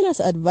you've been giving us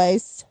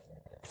advice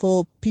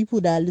for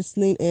people that are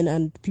listening in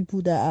and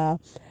people that are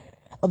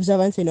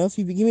observant enough.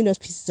 You'll be giving us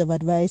pieces of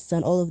advice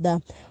and all of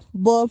that.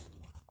 But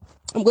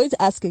I'm going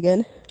to ask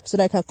again so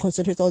that I can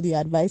concentrate all the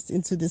advice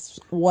into this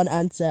one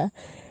answer.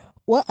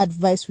 What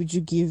advice would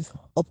you give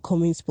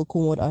upcoming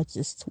spoken word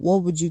artists?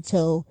 What would you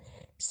tell,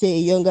 say, a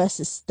younger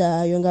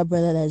sister, younger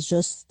brother that's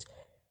just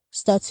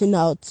starting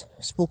out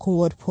spoken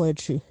word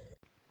poetry?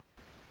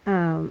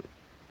 Um,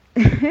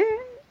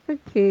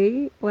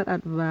 Okay, what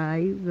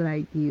advice would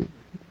I give?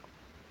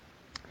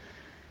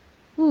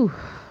 Ooh,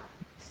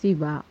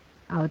 Siba,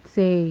 I would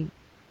say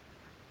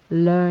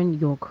learn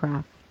your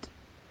craft.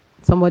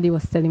 Somebody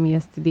was telling me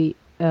yesterday,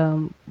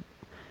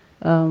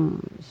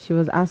 she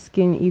was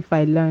asking if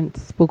I learned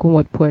spoken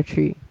word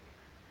poetry.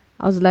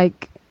 I was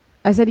like,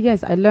 I said,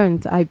 yes, I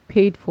learned. I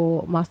paid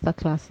for master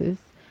classes.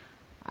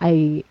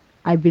 I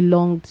I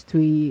belonged to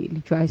a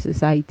literary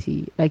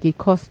society. Like it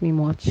cost me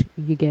much.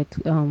 You get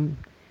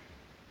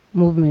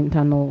movement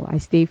and all. I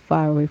stay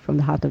far away from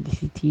the heart of the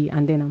city,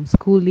 and then I'm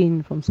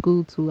schooling from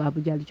school to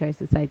Abuja Literary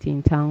Society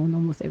in town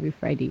almost every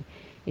Friday.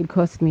 It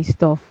cost me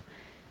stuff,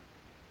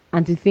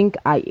 and to think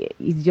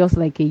it's just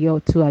like a year or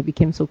two I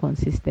became so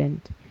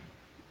consistent.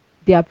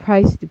 There are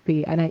price to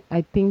pay, and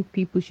I think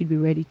people should be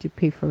ready to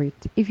pay for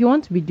it. If you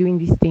want to be doing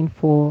this thing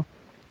for,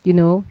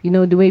 the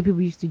way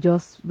people used to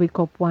just wake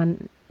up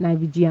one night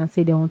VG and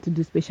say they want to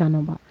do special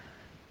number.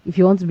 If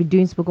you want to be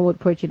doing spoken word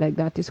poetry like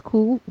that, it's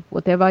cool.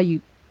 Whatever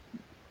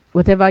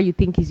you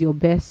think is your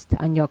best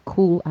and you're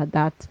cool at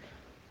that,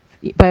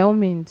 by all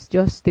means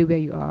just stay where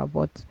you are.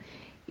 But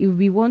if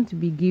we want to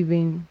be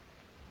given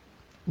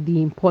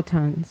the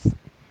importance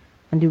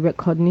and the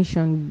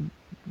recognition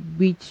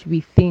which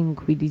we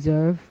think we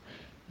deserve,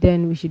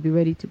 then we should be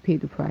ready to pay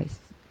the price.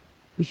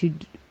 We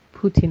should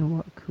put in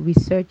work,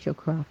 research your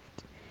craft.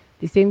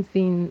 The same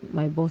thing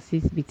my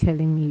bosses be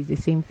telling me is the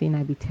same thing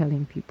I be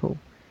telling people.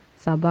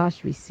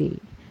 Sabash, we say,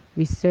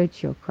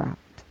 research your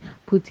craft,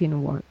 put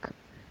in work.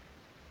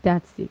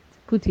 That's it.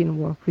 Put in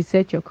work,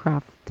 research your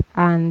craft.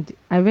 And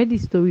I read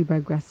this story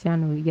by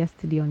Graciano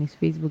yesterday on his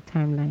Facebook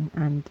timeline,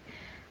 and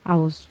I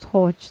was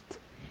touched.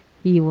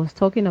 He was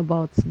talking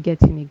about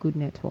getting a good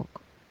network.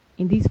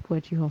 In this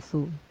poetry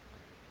hustle,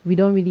 we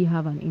don't really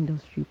have an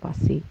industry per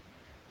se.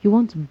 You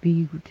want to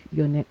build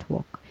your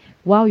network.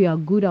 While you are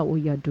good at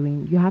what you're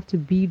doing, you have to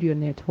build your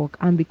network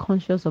and be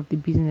conscious of the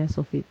business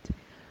of it.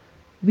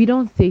 We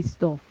don't say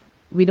stuff.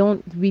 We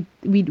don't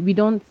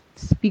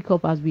speak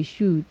up as we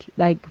should.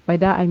 Like by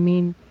that I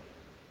mean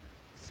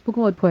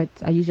spoken word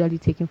poets are usually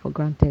taken for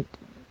granted.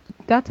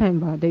 That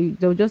time,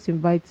 they'll just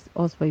invite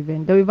us for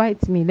event. They'll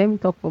invite me. Let me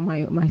talk for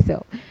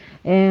myself.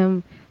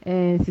 Sister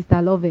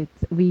Loveth,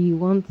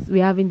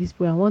 we're having this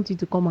program. I want you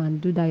to come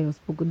and do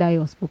that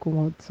your spoken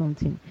word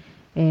something.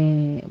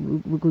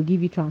 We could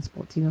give you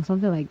transport,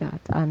 something like that.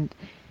 And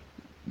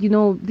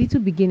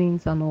little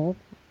beginnings and all.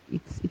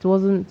 It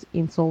wasn't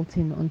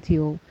insulting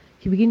until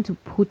you begin to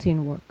put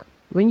in work.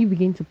 When you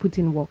begin to put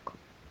in work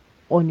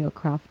on your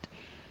craft,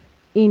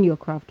 in your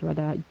craft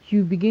rather,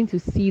 you begin to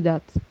see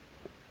that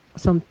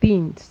some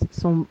things,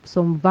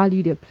 some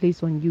value they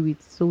place on you,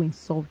 it's so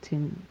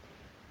insulting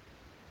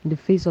in the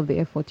face of the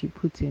effort you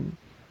put in.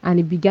 And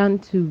it began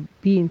to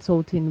be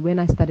insulting when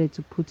I started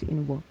to put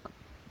in work.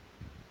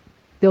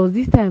 There was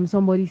this time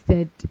somebody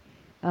said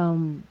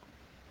um,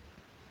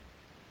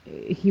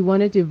 he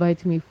wanted to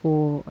invite me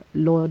for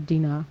law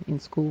dinner in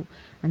school,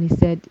 and he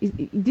said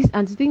this,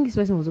 and I think this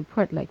person was a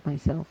poet like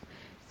myself.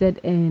 Said,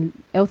 and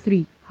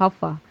L3, how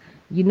far?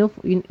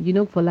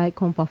 For like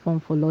come perform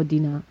for law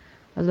dinner.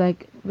 I was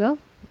like, well,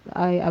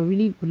 I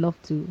really would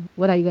love to.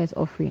 What are you guys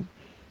offering?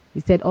 He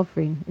said,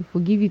 offering. If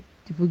we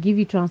give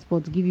you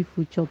transport, give you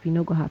food chop,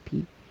 go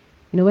happy.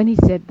 When he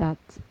said that,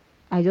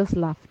 I just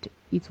laughed.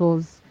 It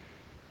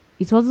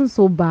wasn't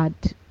so bad.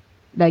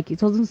 Like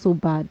it wasn't so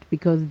bad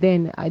because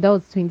then that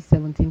was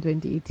 2017,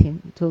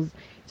 2018. It was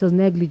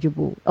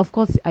negligible. Of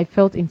course, I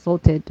felt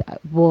insulted,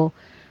 but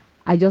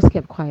I just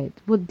kept quiet.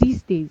 But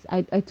these days,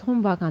 I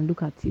turn back and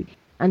look at it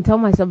and tell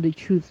myself the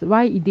truth.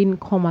 Why it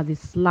didn't come as a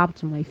slap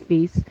to my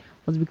face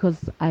was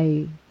because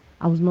I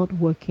was not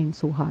working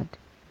so hard.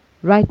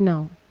 Right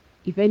now,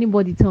 if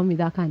anybody tell me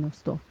that kind of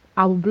stuff,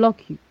 I will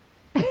block you.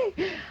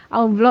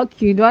 I'll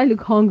block you. Do I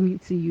look hungry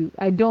to you?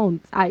 I don't.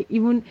 I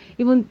even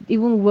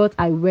what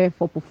I wear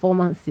for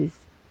performances.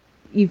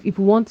 If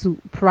you want to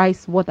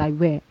price what I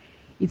wear,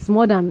 it's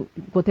more than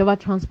whatever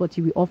transport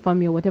you will offer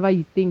me or whatever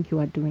you think you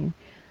are doing,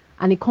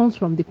 and it comes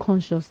from the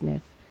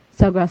consciousness.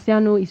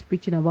 Sagraciano is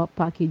preaching about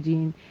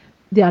packaging.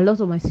 There are lots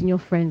of my senior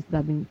friends that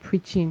have been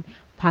preaching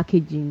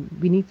packaging.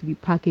 We need to be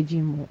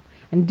packaging more.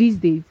 And these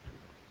days,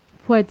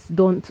 poets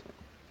don't.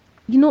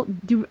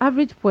 The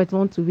average poet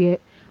wants to wear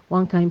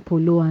one kind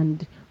polo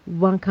and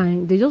one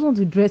kind. They just want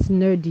to dress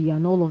nerdy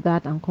and all of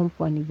that and come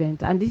for an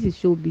event. And this is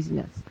show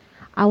business.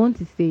 I want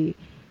to say,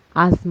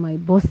 as my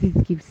bosses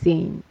keep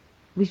saying,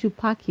 we should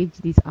package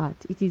this art.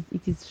 It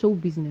is show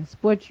business.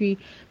 Poetry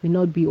may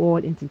not be all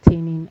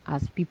entertaining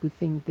as people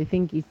think. They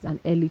think it's an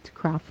elite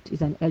craft,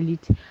 it's an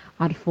elite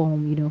art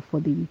form,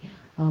 for the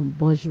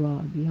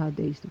bourgeois. We how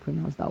they used to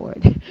pronounce that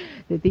word.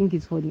 They think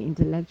it's for the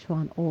intellectual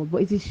and all,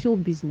 but it is show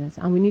business,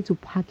 and we need to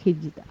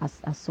package it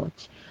as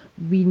such.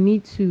 We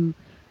need to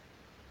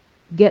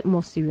get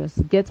more serious,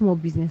 get more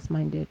business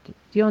minded. Do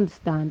you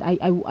understand?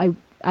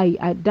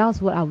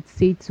 That's what I would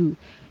say to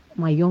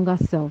my younger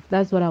self.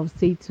 That's what I would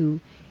say to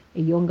a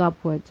younger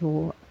poet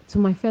or to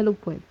my fellow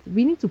poets.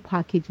 We need to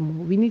package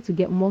more. We need to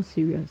get more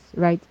serious,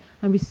 right?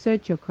 And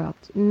research your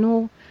craft.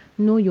 Know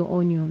your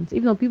onions.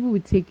 If not, people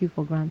will take you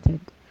for granted.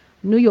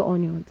 Know your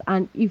onions.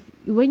 And if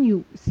when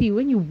you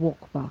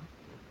walk back,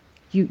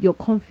 your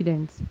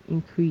confidence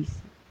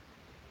increase.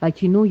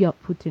 Like, you're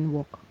putting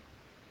work,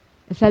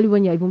 especially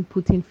when you're even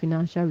putting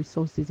financial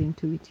resources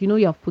into it. You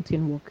have put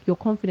in work, your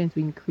confidence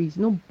will increase.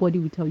 Nobody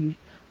will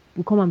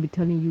come and be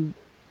telling you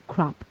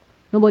crap.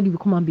 Nobody will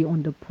come and be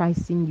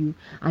underpricing you,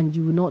 and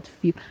you will not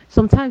feel.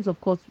 Sometimes,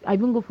 of course, I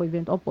even go for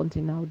event up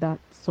until now that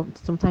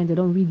sometimes they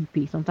don't really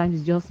pay. Sometimes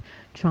it's just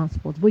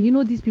transport. But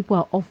these people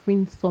are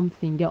offering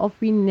something. They're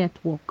offering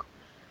network.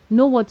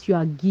 Know what you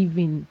are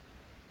giving,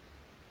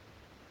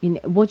 and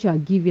know what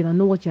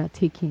you are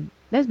taking.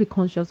 Let's be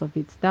conscious of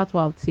it. That's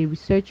why I would say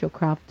research your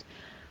craft,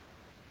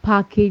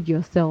 package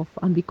yourself,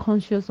 and be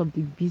conscious of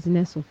the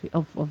business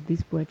of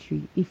this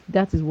poetry, if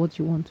that is what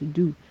you want to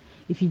do.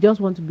 If you just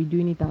want to be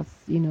doing it as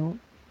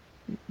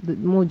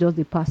more just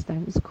a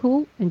pastime, it's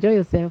cool. Enjoy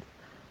yourself.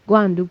 Go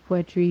and do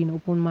poetry in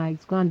open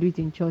mics. Go and do it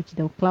in church.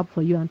 They'll clap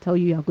for you and tell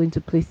you are going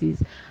to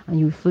places, and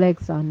you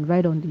flex and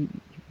ride on the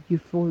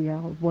euphoria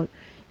of what.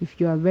 If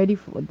you are ready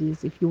for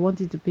this, if you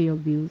wanted to pay your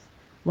bills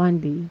one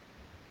day,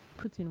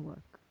 put in work.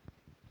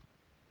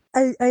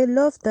 I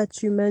love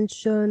that you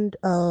mentioned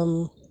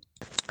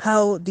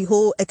how the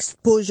whole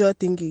exposure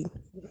thingy,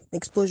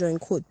 exposure in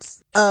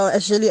quotes,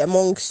 especially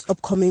amongst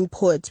upcoming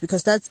poets,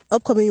 because that's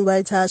upcoming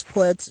writers,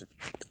 poets,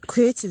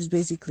 creatives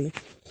basically.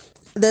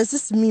 There's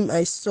this meme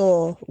I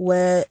saw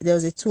where there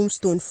was a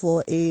tombstone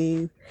for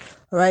a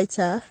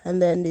writer,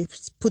 and then they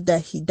put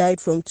that he died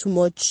from too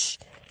much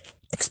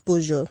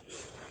exposure.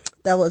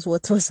 That was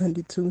what was on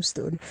the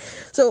tombstone.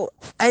 So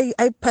I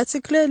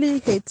particularly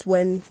hate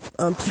when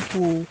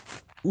people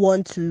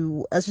want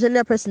to, especially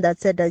a person that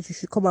said that you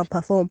should come and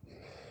perform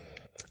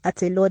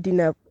at a law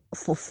dinner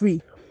for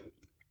free,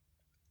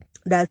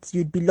 that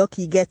you'd be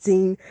lucky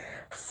getting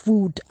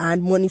food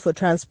and money for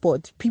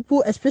transport.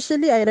 People,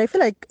 especially, and I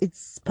feel like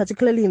it's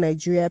particularly in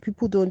Nigeria,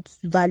 people don't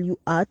value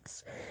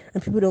arts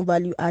and people don't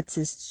value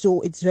artists.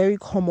 So it's very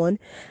common.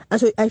 And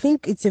so I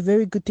think it's a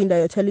very good thing that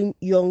you're telling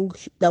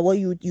that what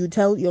you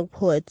tell young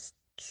poets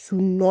to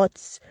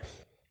not,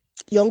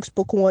 young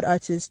spoken word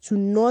artists to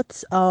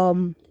not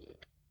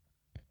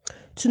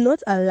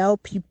allow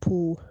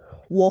people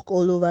walk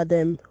all over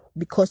them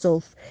because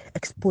of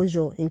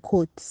exposure in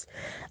quotes,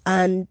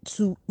 and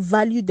to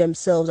value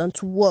themselves and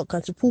to work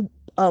and to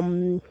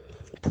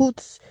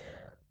put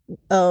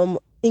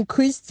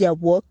increase their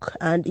work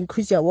and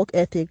increase their work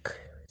ethic,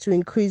 to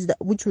increase that,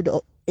 which would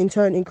in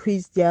turn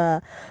increase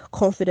their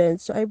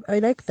confidence. So I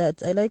like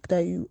that. I like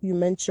that you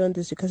mentioned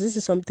this, because this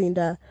is something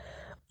that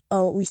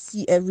we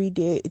see every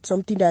day. It's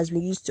something that has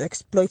been used to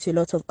exploit a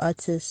lot of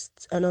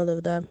artists and all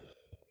of that.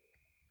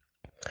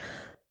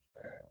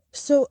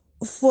 So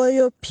for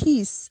your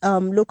piece,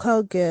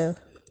 local girl,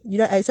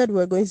 I said we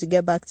were going to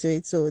get back to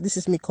it, so this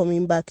is me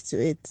coming back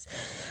to it.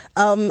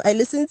 I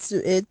listened to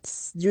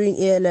it during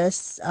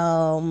ALS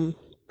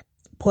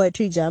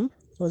poetry jam.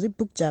 Was it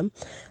book jam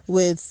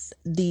with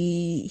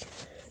the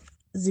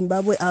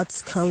Zimbabwe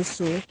Arts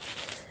Council?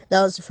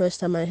 That was the first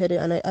time I heard it,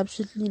 and I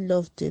absolutely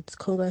loved it.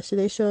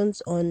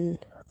 Congratulations on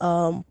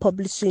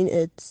publishing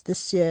it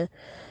this year.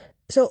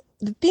 So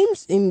the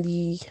themes in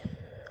the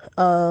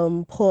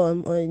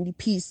poem or in the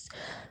piece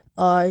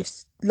are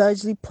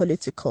largely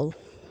political.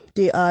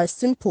 They are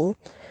simple,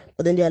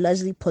 but then they are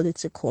largely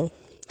political.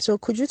 So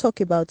could you talk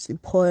about the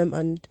poem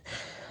and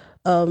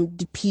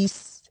the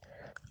piece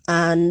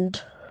and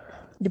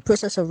the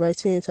process of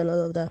writing it and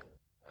all of that?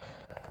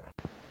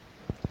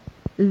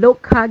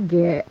 Local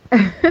girl.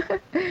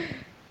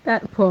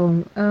 That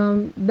poem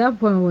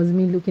was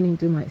me looking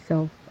into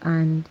myself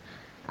and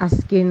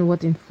asking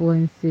what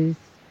influences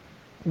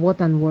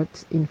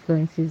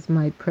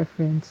my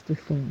preference to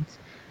things.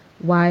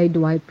 Why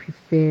do I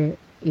prefer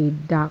a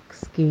dark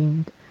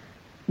skinned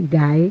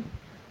guy?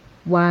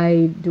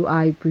 Why do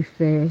I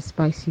prefer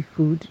spicy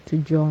food to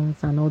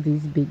junks and all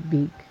these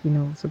big,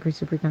 super,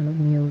 super kind of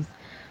meals?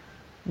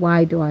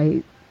 Why do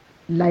I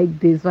like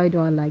this? Why do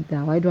I like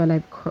that? Why do I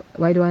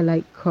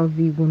like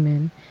curvy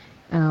women,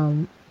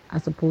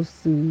 as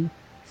opposed to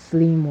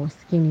slim or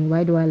skinny?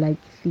 Why do I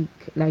like thick?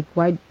 Like,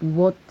 why?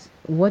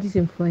 What is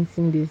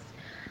influencing this?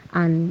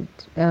 And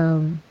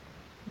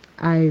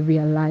I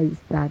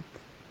realized that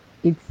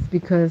it's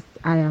because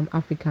I am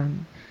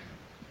African.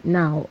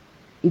 Now,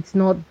 it's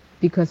not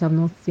because I've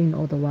not seen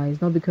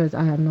otherwise, not because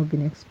I have not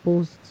been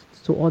exposed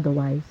to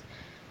otherwise.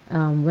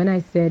 When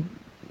I said,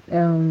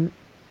 um,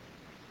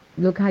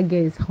 Lokage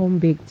is home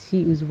baked,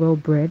 she is well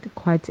bred,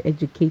 quite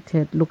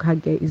educated.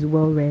 Lokage is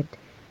well read,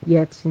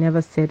 yet she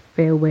never said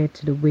farewell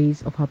to the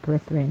ways of her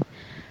brethren.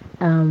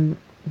 Um,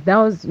 that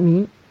was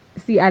me.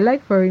 See, I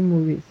like foreign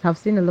movies. I've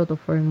seen a lot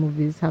of foreign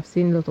movies. I've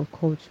seen a lot of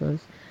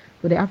cultures,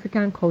 but the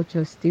African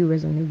culture still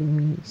resonates with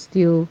me.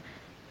 Still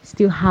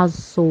has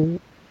soul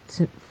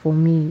for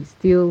me.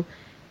 Still,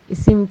 it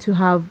seemed to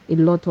have a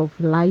lot of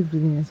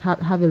liveliness.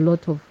 Have a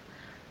lot of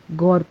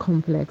God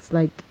complex.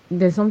 Like,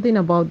 there's something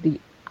about the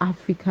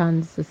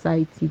African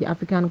society, the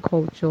African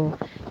culture,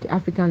 the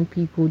African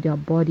people, their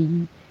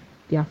body,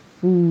 their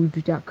food,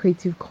 their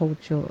creative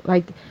culture.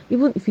 Like,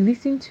 even if you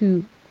listen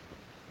to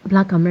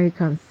Black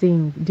Americans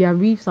sing. Their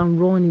riffs and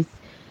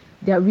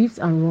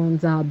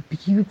runs are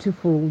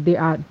beautiful. They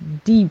are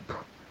deep.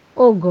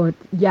 Oh God,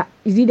 yeah.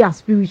 Is it their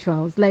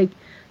spirituals? Like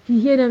you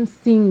hear them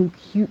sing,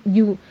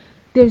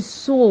 there's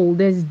soul,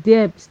 there's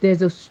depth,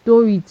 there's a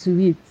story to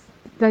it.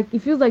 Like it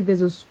feels like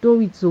there's a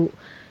story to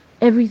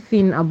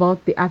everything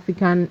about the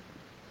African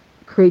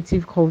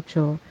creative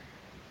culture.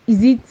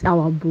 Is it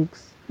our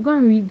books? Go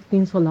and read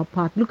things fall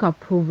apart. Look at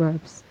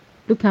proverbs.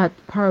 Look at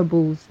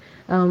parables.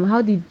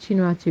 How did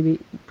Chinua Achebe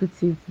put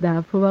it?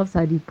 That proverbs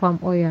are the palm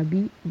oil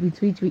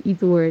with which we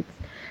eat words.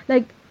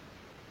 Like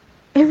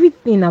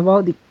everything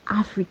about the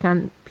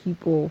African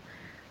people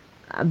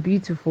are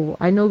beautiful.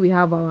 I know we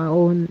have our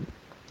own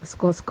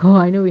score.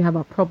 I know we have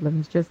our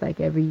problems, just like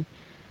every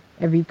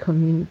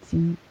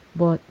community,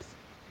 but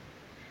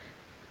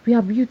we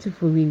are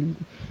beautiful, really.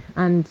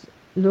 And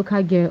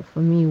local girl for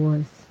me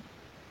was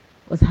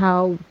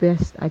how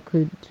best I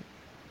could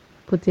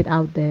put it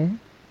out there.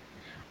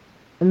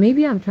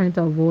 Maybe I'm trying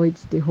to avoid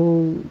the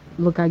whole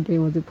local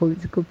girl was a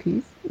political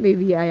piece.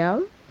 Maybe I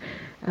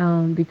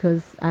am,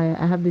 because I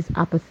have this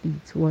apathy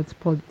towards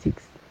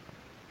politics.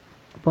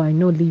 But I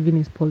know living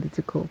is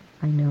political.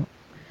 I know.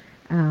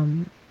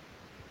 Um,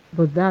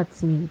 but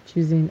that's me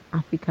choosing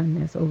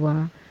Africanness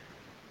over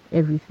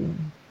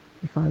everything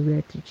if I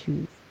were to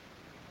choose.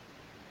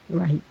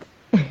 Right.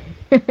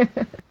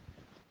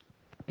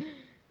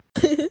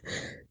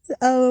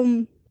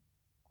 Um,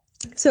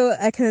 so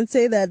I can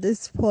say that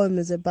this poem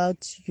is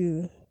about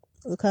you.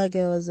 Local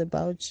Girl is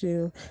about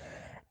you.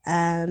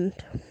 And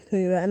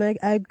I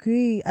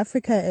agree,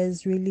 Africa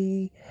is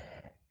really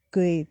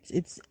great.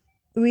 It's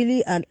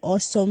really an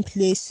awesome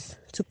place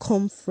to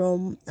come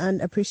from,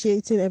 and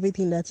appreciating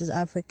everything that is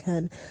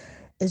African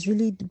is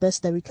really the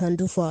best that we can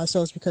do for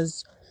ourselves,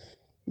 because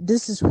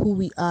this is who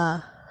we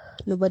are.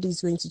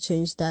 Nobody's going to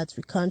change that.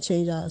 We can't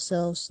change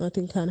ourselves.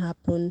 Nothing can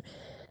happen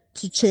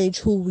to change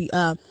who we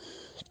are.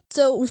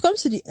 So we've come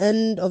to the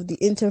end of the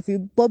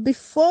interview, but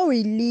before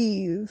we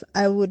leave,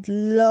 I would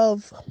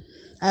love,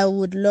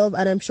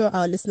 and I'm sure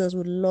our listeners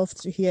would love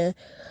to hear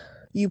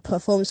you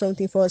perform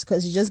something for us,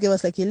 because you just gave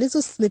us like a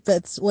little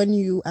snippet when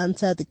you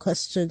answered the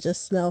question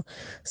just now.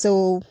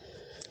 So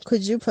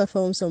could you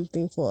perform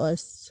something for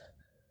us?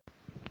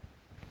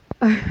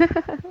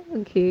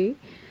 Okay.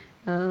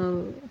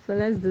 So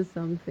let's do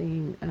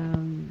something.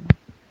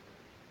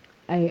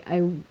 I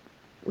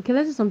okay.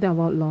 Let's do something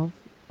about love.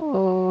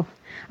 Oh,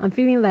 I'm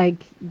feeling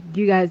like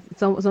you guys.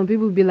 Some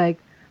people be like,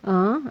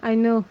 I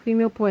know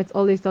female poets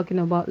always talking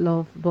about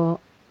love, but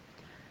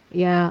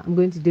yeah, I'm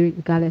going to do it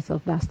regardless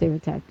of that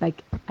stereotype.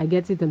 Like I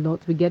get it a lot.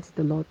 We get it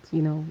a lot.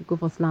 Go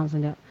for slams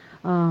and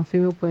that.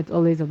 Female poets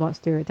always about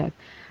stereotype.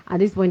 At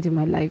this point in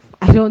my life,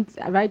 I don't.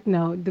 Right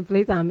now, the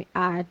place I'm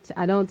at,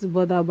 I don't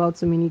bother about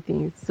so many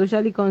things.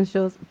 Socially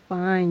conscious,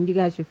 fine. You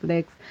guys should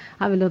flex.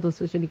 I have a lot of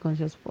socially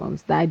conscious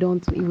forms that I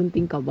don't even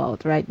think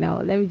about right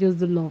now. Let me just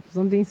do love,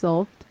 something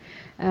soft.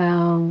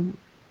 Um.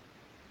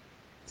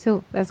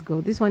 So let's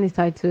go. This one is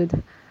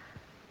titled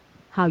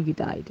 "How You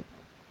Died."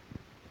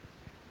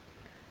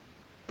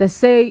 They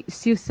say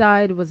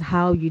suicide was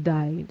how you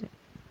died.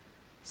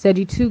 Said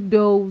you took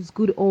those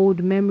good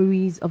old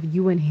memories of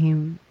you and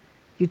him,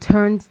 you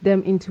turned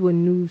them into a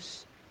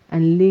noose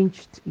and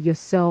lynched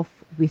yourself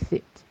with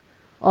it.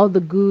 All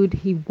the good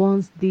he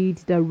once did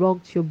that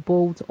rocked your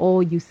boat,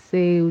 all you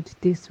sailed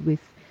this with.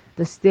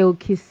 The stale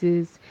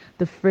kisses,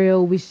 the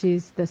frail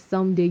wishes that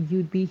someday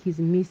you'd be his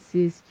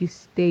missus. You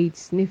stayed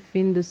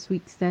sniffing the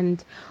sweet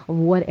scent of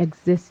what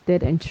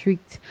existed and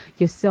tricked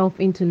yourself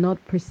into not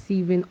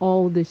perceiving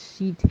all the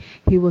shit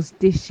he was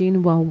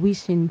dishing while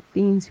wishing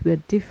things were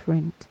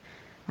different.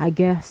 I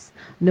guess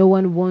no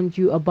one warned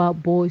you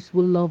about boys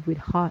who love with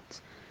heart,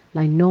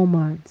 like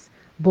nomads.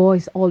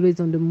 Boys always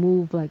on the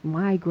move like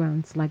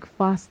migrants, like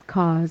fast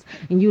cars,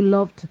 and you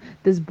loved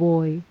this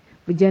boy,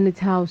 with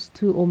genitals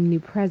too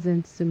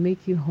omnipresent to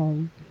make you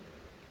home.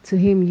 To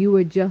him, you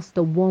were just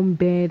a warm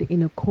bed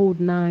in a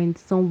cold night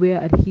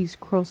somewhere at his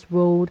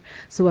crossroad.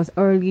 So as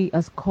early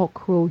as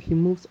cockcrow, he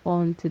moves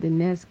on to the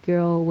next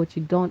girl. What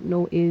you don't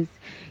know is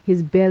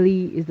his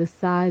belly is the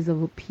size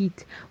of a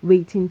pit,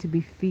 waiting to be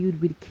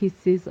filled with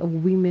kisses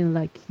of women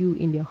like you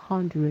in their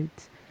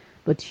hundreds.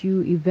 But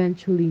you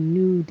eventually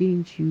knew,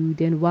 didn't you?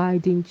 Then why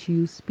didn't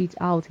you spit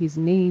out his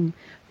name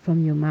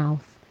from your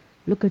mouth?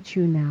 Look at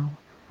you now,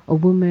 a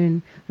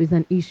woman with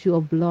an issue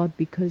of blood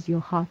because your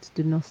heart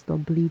do not stop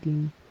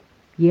bleeding.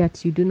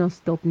 Yet you do not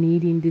stop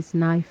needing this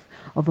knife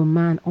of a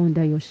man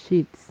under your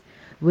sheets.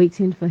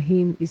 Waiting for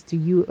him is to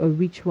you a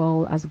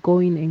ritual, as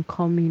going and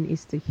coming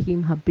is to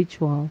him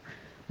habitual.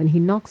 When he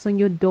knocks on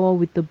your door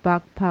with the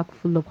backpack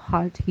full of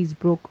heart he's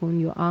broken,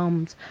 your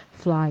arms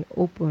fly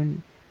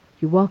open.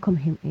 You welcome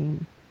him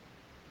in.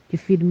 You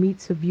feed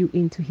meats of you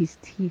into his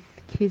teeth,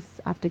 kiss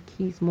after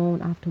kiss,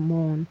 moan after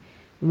moan.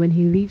 And when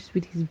he leaves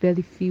with his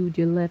belly filled,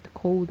 you're left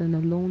cold and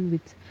alone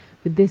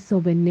with this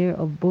souvenir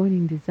of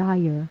burning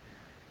desire.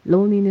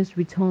 Loneliness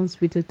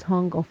returns with a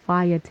tongue of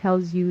fire,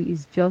 tells you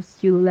it's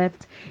just you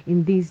left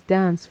in this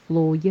dance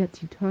floor,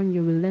 yet you turn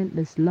your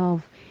relentless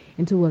love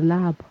into a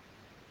lab.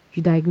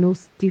 You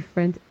diagnose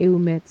different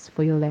ailments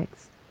for your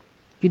legs.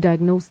 You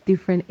diagnose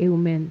different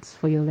ailments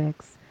for your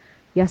legs.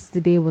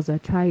 Yesterday was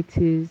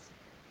arthritis,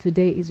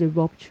 today is a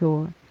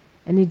rupture.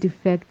 Any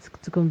defects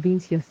to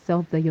convince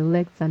yourself that your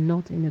legs are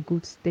not in a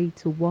good state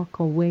to walk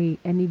away.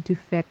 Any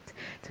defect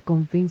to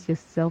convince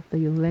yourself that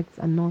your legs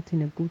are not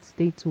in a good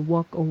state to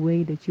walk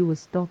away, that you were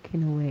stuck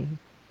in a way.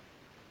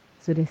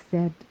 So they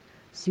said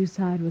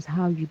suicide was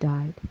how you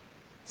died.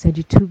 Said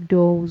you took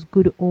those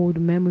good old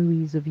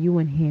memories of you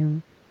and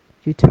him,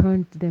 you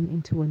turned them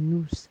into a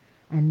noose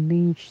and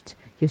lynched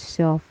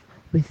yourself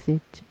with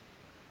it.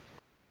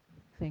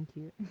 Thank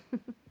you.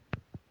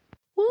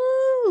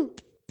 Woo!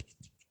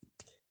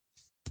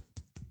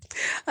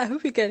 I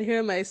hope you can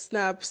hear my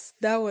snaps.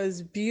 That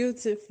was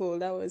beautiful.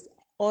 That was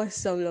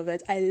awesome, love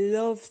it. I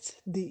loved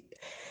the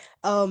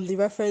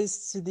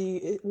reference to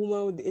the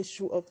woman with the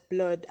issue of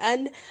blood.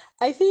 And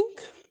I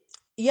think,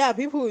 yeah,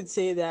 people would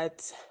say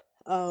that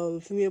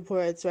female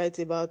poets write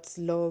about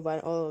love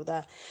and all of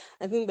that.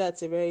 I think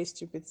that's a very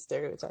stupid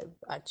stereotype,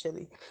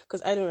 actually,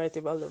 because I don't write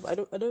about love. I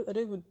don't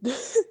even.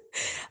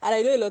 And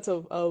I know a lot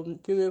of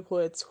female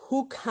poets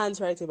who can't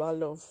write about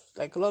love.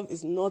 Like love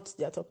is not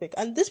their topic.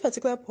 And this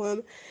particular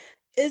poem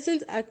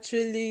isn't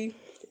actually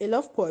a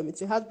love poem,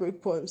 it's a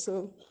heartbreak poem.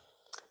 So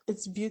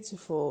it's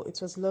beautiful. It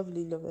was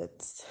lovely, love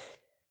it.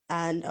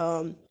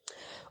 And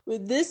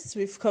with this,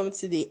 we've come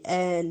to the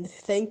end.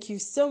 Thank you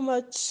so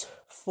much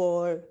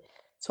for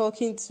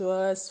talking to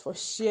us, for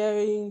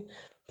sharing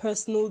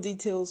personal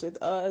details with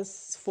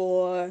us,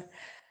 for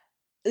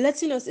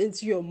letting us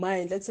into your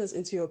mind, letting us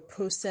into your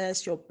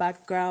process, your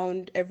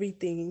background,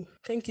 everything.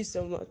 Thank you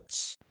so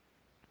much.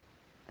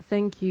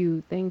 Thank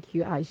you,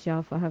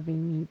 Aisha, for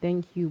having me.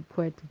 Thank you,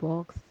 Poet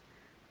Box.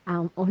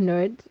 I'm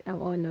honored.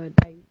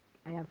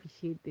 I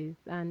appreciate this,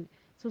 and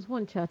it was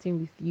fun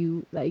chatting with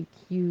you. Like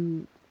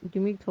you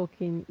make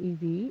talking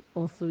easy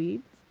or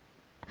sweet,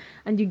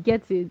 and you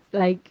get it.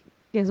 Like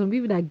there's some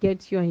people that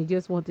get you, and you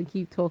just want to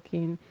keep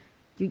talking.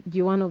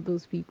 You're one of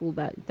those people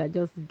that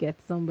just get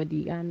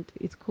somebody, and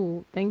it's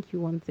cool. Thank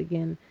you once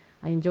again.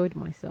 I enjoyed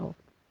myself.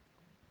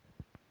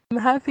 I'm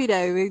happy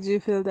that it made you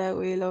feel that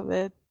way, love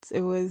it.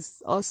 It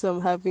was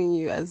awesome having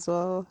you as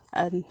well.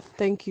 And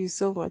thank you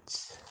so much.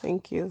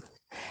 Thank you.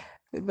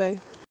 Goodbye.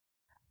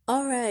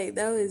 All right,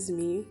 that was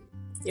me,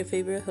 your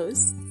favorite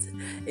host,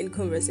 in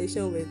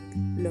conversation with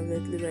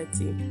Loveth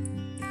Liberty.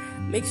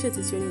 Make sure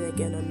to tune in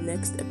again on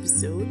next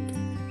episode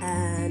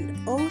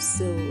and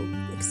also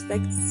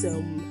expect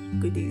some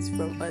goodies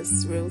from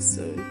us real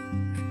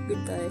soon.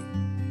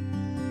 Goodbye.